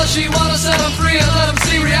 And does she want to set him free and let him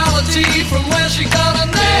see reality from where she got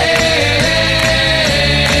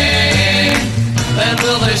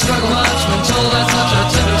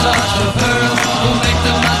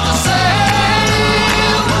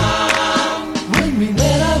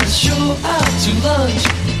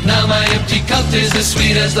tastes as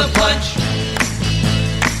sweet as the punch.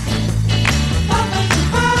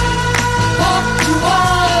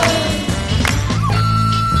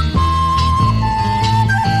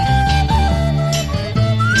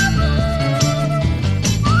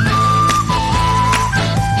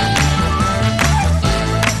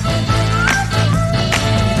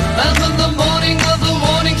 And when the morning of the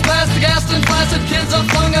warnings past, the gassed and flaccid kids are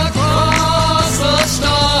flung across the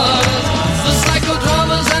stars. The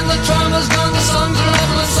psychodramas and the traumas gone, the songs are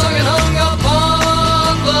level and sung and hung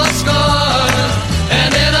upon the scars. And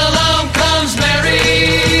then along comes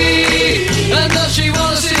Mary, and does she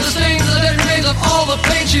want to see the stains, the dead remains of all the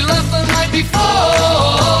pain she left the night before?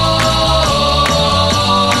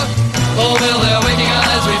 Oh, will their waking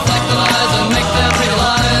eyes reflect the lies and make them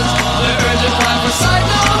realize their urgent cry for sight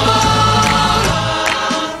no more?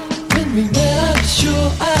 When we met, I was sure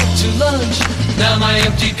out to lunch. Now my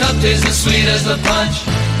empty cup tastes as sweet as the punch.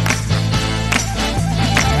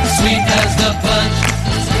 Sweet as the punch.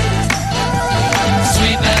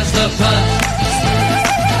 Sweet as the punch.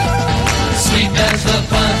 Sweet as the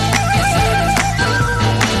punch.